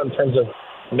Pacers out in terms of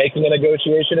making a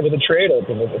negotiation with a trade. If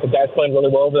a guy's playing really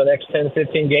well over the next 10,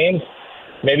 15 games,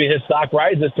 maybe his stock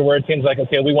rises to where it seems like,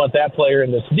 okay, we want that player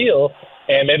in this deal,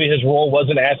 and maybe his role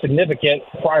wasn't as significant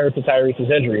prior to Tyrese's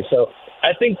injury. So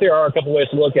I think there are a couple ways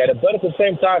to look at it. But at the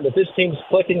same time, if this team's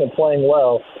clicking and playing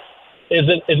well, is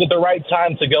it the right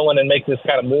time to go in and make this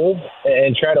kind of move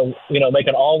and try to, make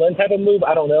an all-in type of move?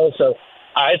 I don't know. So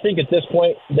I think at this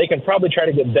point they can probably try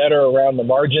to get better around the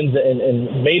margins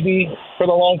and maybe for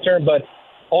the long term, but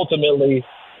ultimately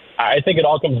I think it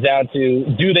all comes down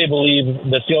to, do they believe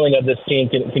the ceiling of this team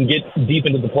can get deep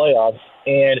into the playoffs?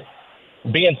 And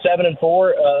being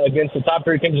 7-4 against the top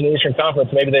 3 teams in the Eastern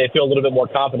Conference, maybe they feel a little bit more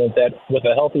confident that with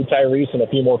a healthy Tyrese and a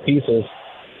few more pieces,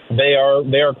 they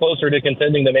are closer to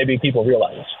contending than maybe people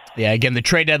realize. Yeah, again, the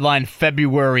trade deadline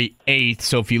February 8th.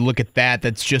 So if you look at that,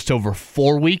 that's just over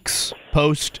 4 weeks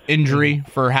post-injury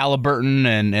for Haliburton,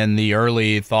 and the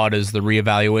early thought is the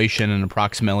reevaluation in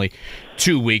approximately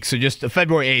 2 weeks. So just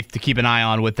February 8th to keep an eye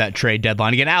on with that trade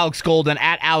deadline. Again, Alex Golden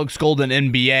at Alex Golden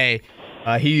NBA.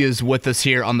 He is with us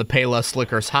here on the Payless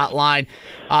Liquors hotline.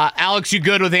 Alex, you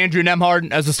good with Andrew Nembhard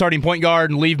as a starting point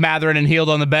guard and leave Mathurin and Hield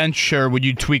on the bench, or would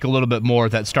you tweak a little bit more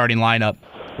of that starting lineup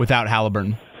without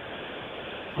Haliburton?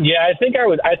 Yeah, I think I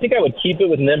would keep it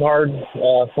with Nembhard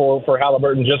for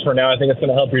Haliburton just for now. I think it's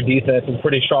going to help your defense. It's a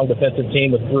pretty strong defensive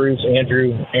team with Bruce,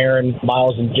 Andrew, Aaron,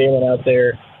 Miles, and Jalen out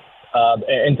there.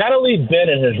 And kind of leave Ben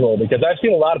in his role, because I've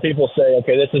seen a lot of people say,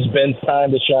 okay, this is Ben's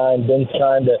time to shine, Ben's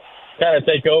time to kind of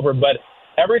take over. But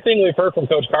everything we've heard from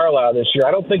Coach Carlisle this year,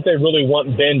 I don't think they really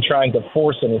want Ben trying to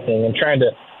force anything and trying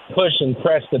to push and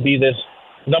press to be this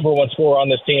number one scorer on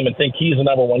this team and think he's the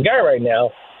number one guy right now.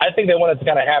 I think they want it to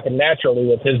kind of happen naturally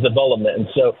with his development. And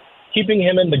so keeping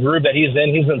him in the groove that he's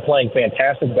been playing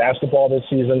fantastic basketball this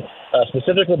season,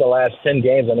 specifically the last 10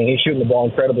 games. I mean, he's shooting the ball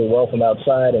incredibly well from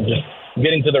outside and just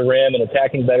getting to the rim and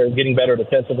attacking better, getting better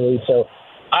defensively. So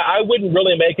I wouldn't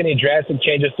really make any drastic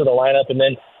changes to the lineup, and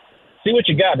then see what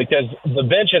you got, because the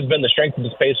bench has been the strength of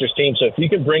this Pacers team. So if you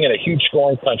can bring in a huge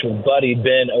scoring punch with Buddy,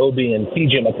 Ben, Obi, and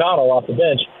TJ McConnell off the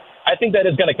bench, I think that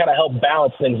is going to kind of help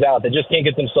balance things out. They just can't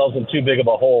get themselves in too big of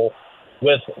a hole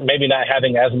with maybe not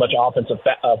having as much offensive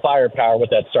firepower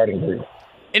with that starting group.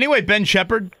 Anyway, Ben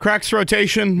Shepherd cracks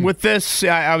rotation with this.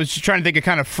 I was just trying to think of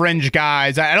kind of fringe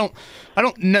guys. I don't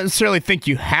necessarily think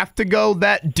you have to go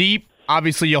that deep.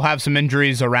 Obviously, you'll have some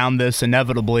injuries around this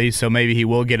inevitably, so maybe he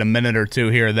will get a minute or two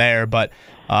here or there. But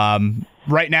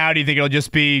right now, do you think it'll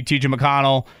just be TJ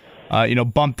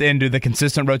McConnell, bumped into the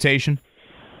consistent rotation?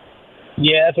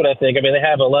 Yeah, that's what I think. I mean, they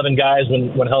have 11 guys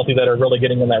when healthy that are really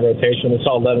getting in that rotation. We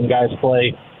saw 11 guys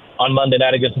play on Monday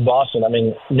night against Boston. I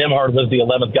mean, Nembhard was the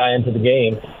 11th guy into the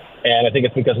game, and I think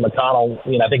it's because McConnell,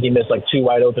 I think he missed like 2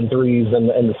 wide open threes in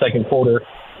the second quarter.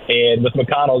 And with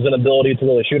McConnell's inability to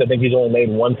really shoot, I think he's only made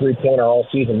 1 3-pointer all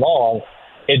season long.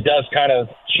 It does kind of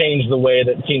change the way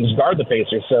that teams guard the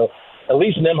Pacers. So at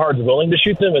least Nembhard's willing to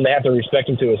shoot them, and they have to respect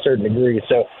him to a certain degree.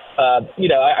 So,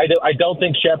 I don't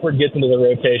think Shepherd gets into the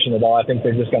rotation at all. I think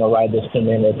they're just going to ride this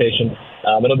 10-man rotation.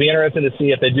 It'll be interesting to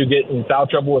see if they do get in foul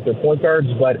trouble with their point guards,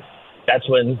 but that's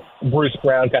when Bruce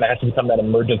Brown kind of has to become that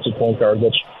emergency point guard,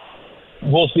 which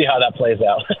we'll see how that plays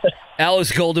out.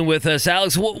 Alex Golden with us.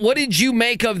 Alex, what did you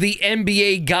make of the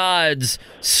NBA gods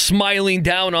smiling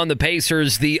down on the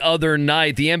Pacers the other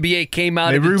night? The NBA came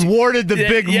out. They rewarded the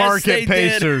big market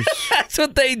Pacers. That's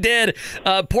what they did.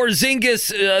 Porzingis,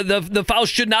 the foul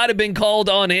should not have been called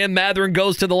on him. Mathurin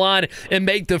goes to the line and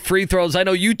make the free throws. I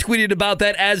know you tweeted about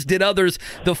that, as did others.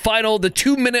 The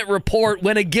 2-minute report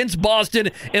went against Boston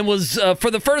and was,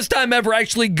 for the first time ever,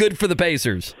 actually good for the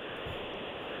Pacers.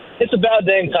 It's about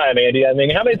dang time, Andy. I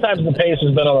mean, how many times have the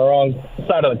Pacers been on the wrong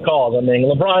side of the calls? I mean,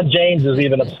 LeBron James is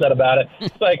even upset about it.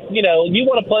 It's like, you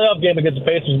want a playoff game against the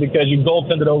Pacers because you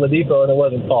goaltended Oladipo and it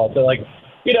wasn't called. So,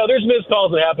 there's missed calls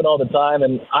that happen all the time,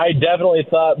 and I definitely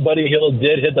thought Buddy Hield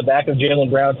did hit the back of Jaylen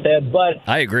Brown's head, but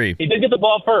I agree. He did get the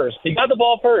ball first. He got the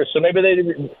ball first, so maybe they,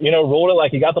 ruled it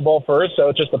like he got the ball first, so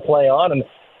it's just a play on, and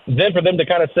then for them to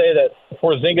kind of say that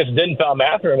Porzingis didn't foul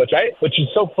Mathurin, which is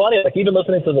so funny. Like, even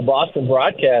listening to the Boston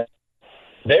broadcast,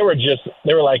 they were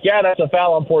like, yeah, that's a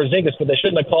foul on Porzingis, but they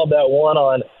shouldn't have called that one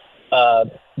on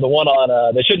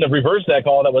they shouldn't have reversed that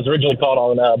call that was originally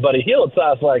called on Buddy Hield. So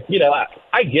I was like,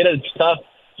 I get it. It's tough,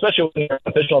 especially when you're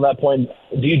an official at that point.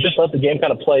 Do you just let the game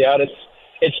kind of play out? It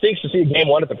stinks to see game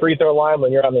one at the free throw line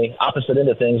when you're on the opposite end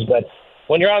of things, but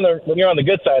when you're on the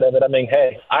good side of it, I mean,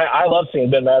 hey, I love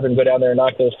seeing Ben Mathurin go down there and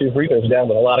knock those 2 free throws down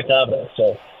with a lot of confidence.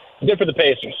 So good for the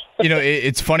Pacers.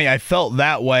 It's funny. I felt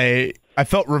that way. I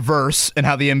felt reverse in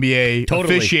how the NBA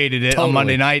officiated it on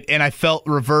Monday night, and I felt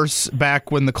reverse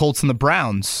back when the Colts and the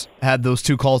Browns had those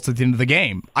 2 calls at the end of the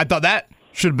game. I thought that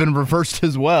should have been reversed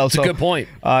as well. That's a good point.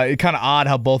 It's kind of odd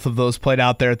how both of those played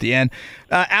out there at the end.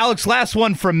 Alex, last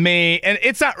one from me, and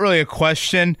it's not really a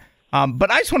question, but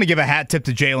I just want to give a hat tip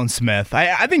to Jalen Smith.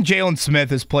 I think Jalen Smith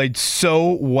has played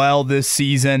so well this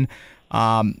season.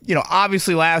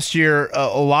 Obviously last year,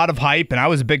 a lot of hype, and I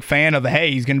was a big fan of,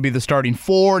 hey, he's going to be the starting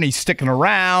 4, and he's sticking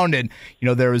around, and,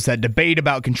 there was that debate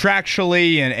about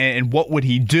contractually and what would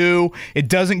he do. It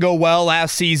doesn't go well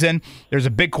last season. There's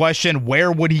a big question,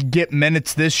 where would he get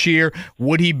minutes this year?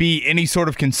 Would he be any sort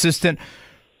of consistent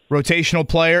rotational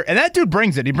player? And that dude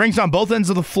brings it. He brings it on both ends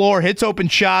of the floor, hits open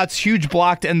shots, huge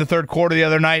block to end the third quarter the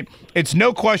other night. It's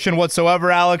no question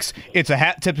whatsoever, Alex. It's a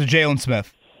hat tip to Jalen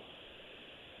Smith.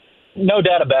 No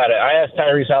doubt about it. I asked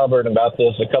Tyrese Haliburton about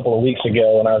this a couple of weeks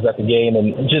ago when I was at the game,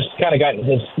 and just kind of getting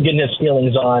his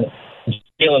feelings on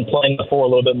Jalen playing the 4 a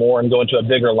little bit more and going to a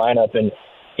bigger lineup. And,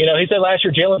 he said last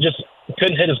year Jalen just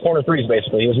couldn't hit his corner threes,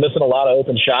 basically. He was missing a lot of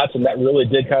open shots, and that really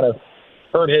did kind of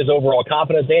hurt his overall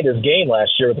confidence and his game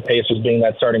last year with the Pacers being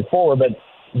that starting 4. But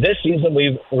this season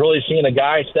we've really seen a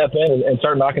guy step in and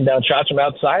start knocking down shots from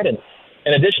outside. And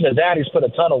in addition to that, he's put a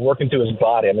ton of work into his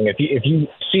body. I mean, if you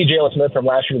see Jalen Smith from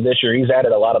last year to this year, he's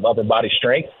added a lot of upper body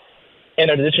strength.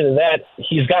 And in addition to that,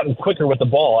 he's gotten quicker with the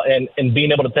ball and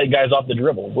being able to take guys off the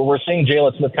dribble. But we're seeing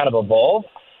Jalen Smith kind of evolve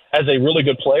as a really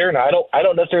good player. And I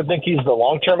don't necessarily think he's the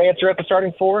long-term answer at the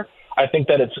starting 4. I think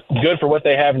that it's good for what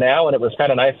they have now, and it was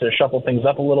kind of nice to shuffle things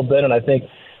up a little bit. And I think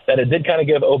that it did kind of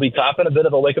give Obi Toppin a bit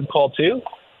of a wake-up call too,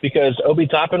 because Obi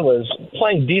Toppin was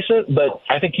playing decent, but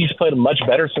I think he's played much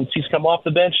better since he's come off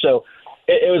the bench. So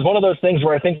it was one of those things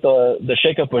where I think the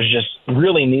shakeup was just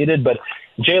really needed. But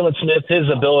Jalen Smith, his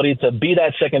ability to be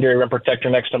that secondary rim protector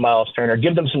next to Miles Turner,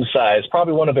 give them some size,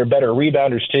 probably one of their better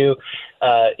rebounders too.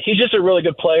 He's just a really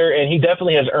good player, and he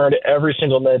definitely has earned every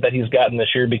single minute that he's gotten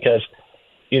this year because,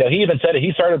 he even said it.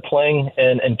 He started playing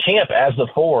in camp as the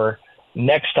 4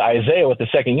 next to Isaiah with the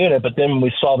second unit, but then when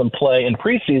we saw them play in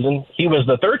preseason, he was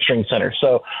the third string center.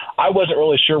 So I wasn't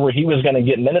really sure where he was going to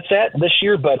get minutes at this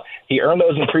year, but he earned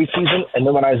those in preseason. And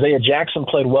then when Isaiah Jackson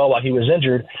played well while he was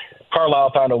injured,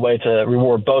 Carlisle found a way to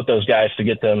reward both those guys to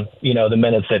get them, the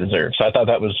minutes they deserve. So I thought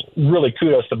that was really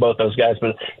kudos to both those guys,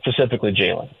 but specifically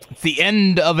Jalen. It's the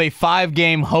end of a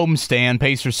 5-game homestand.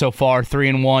 Pacers so far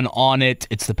 3-1 on it.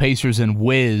 It's the Pacers and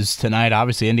Wiz tonight.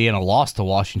 Obviously, Indiana lost to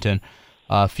Washington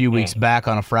a few weeks back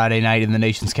on a Friday night in the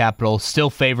nation's capital. Still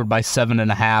favored by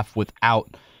 7.5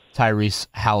 without Tyrese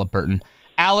Haliburton.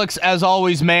 Alex, as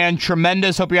always, man,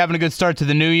 tremendous. Hope you're having a good start to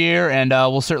the new year, and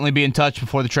we'll certainly be in touch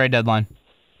before the trade deadline.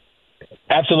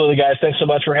 Absolutely, guys. Thanks so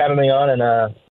much for having me on, and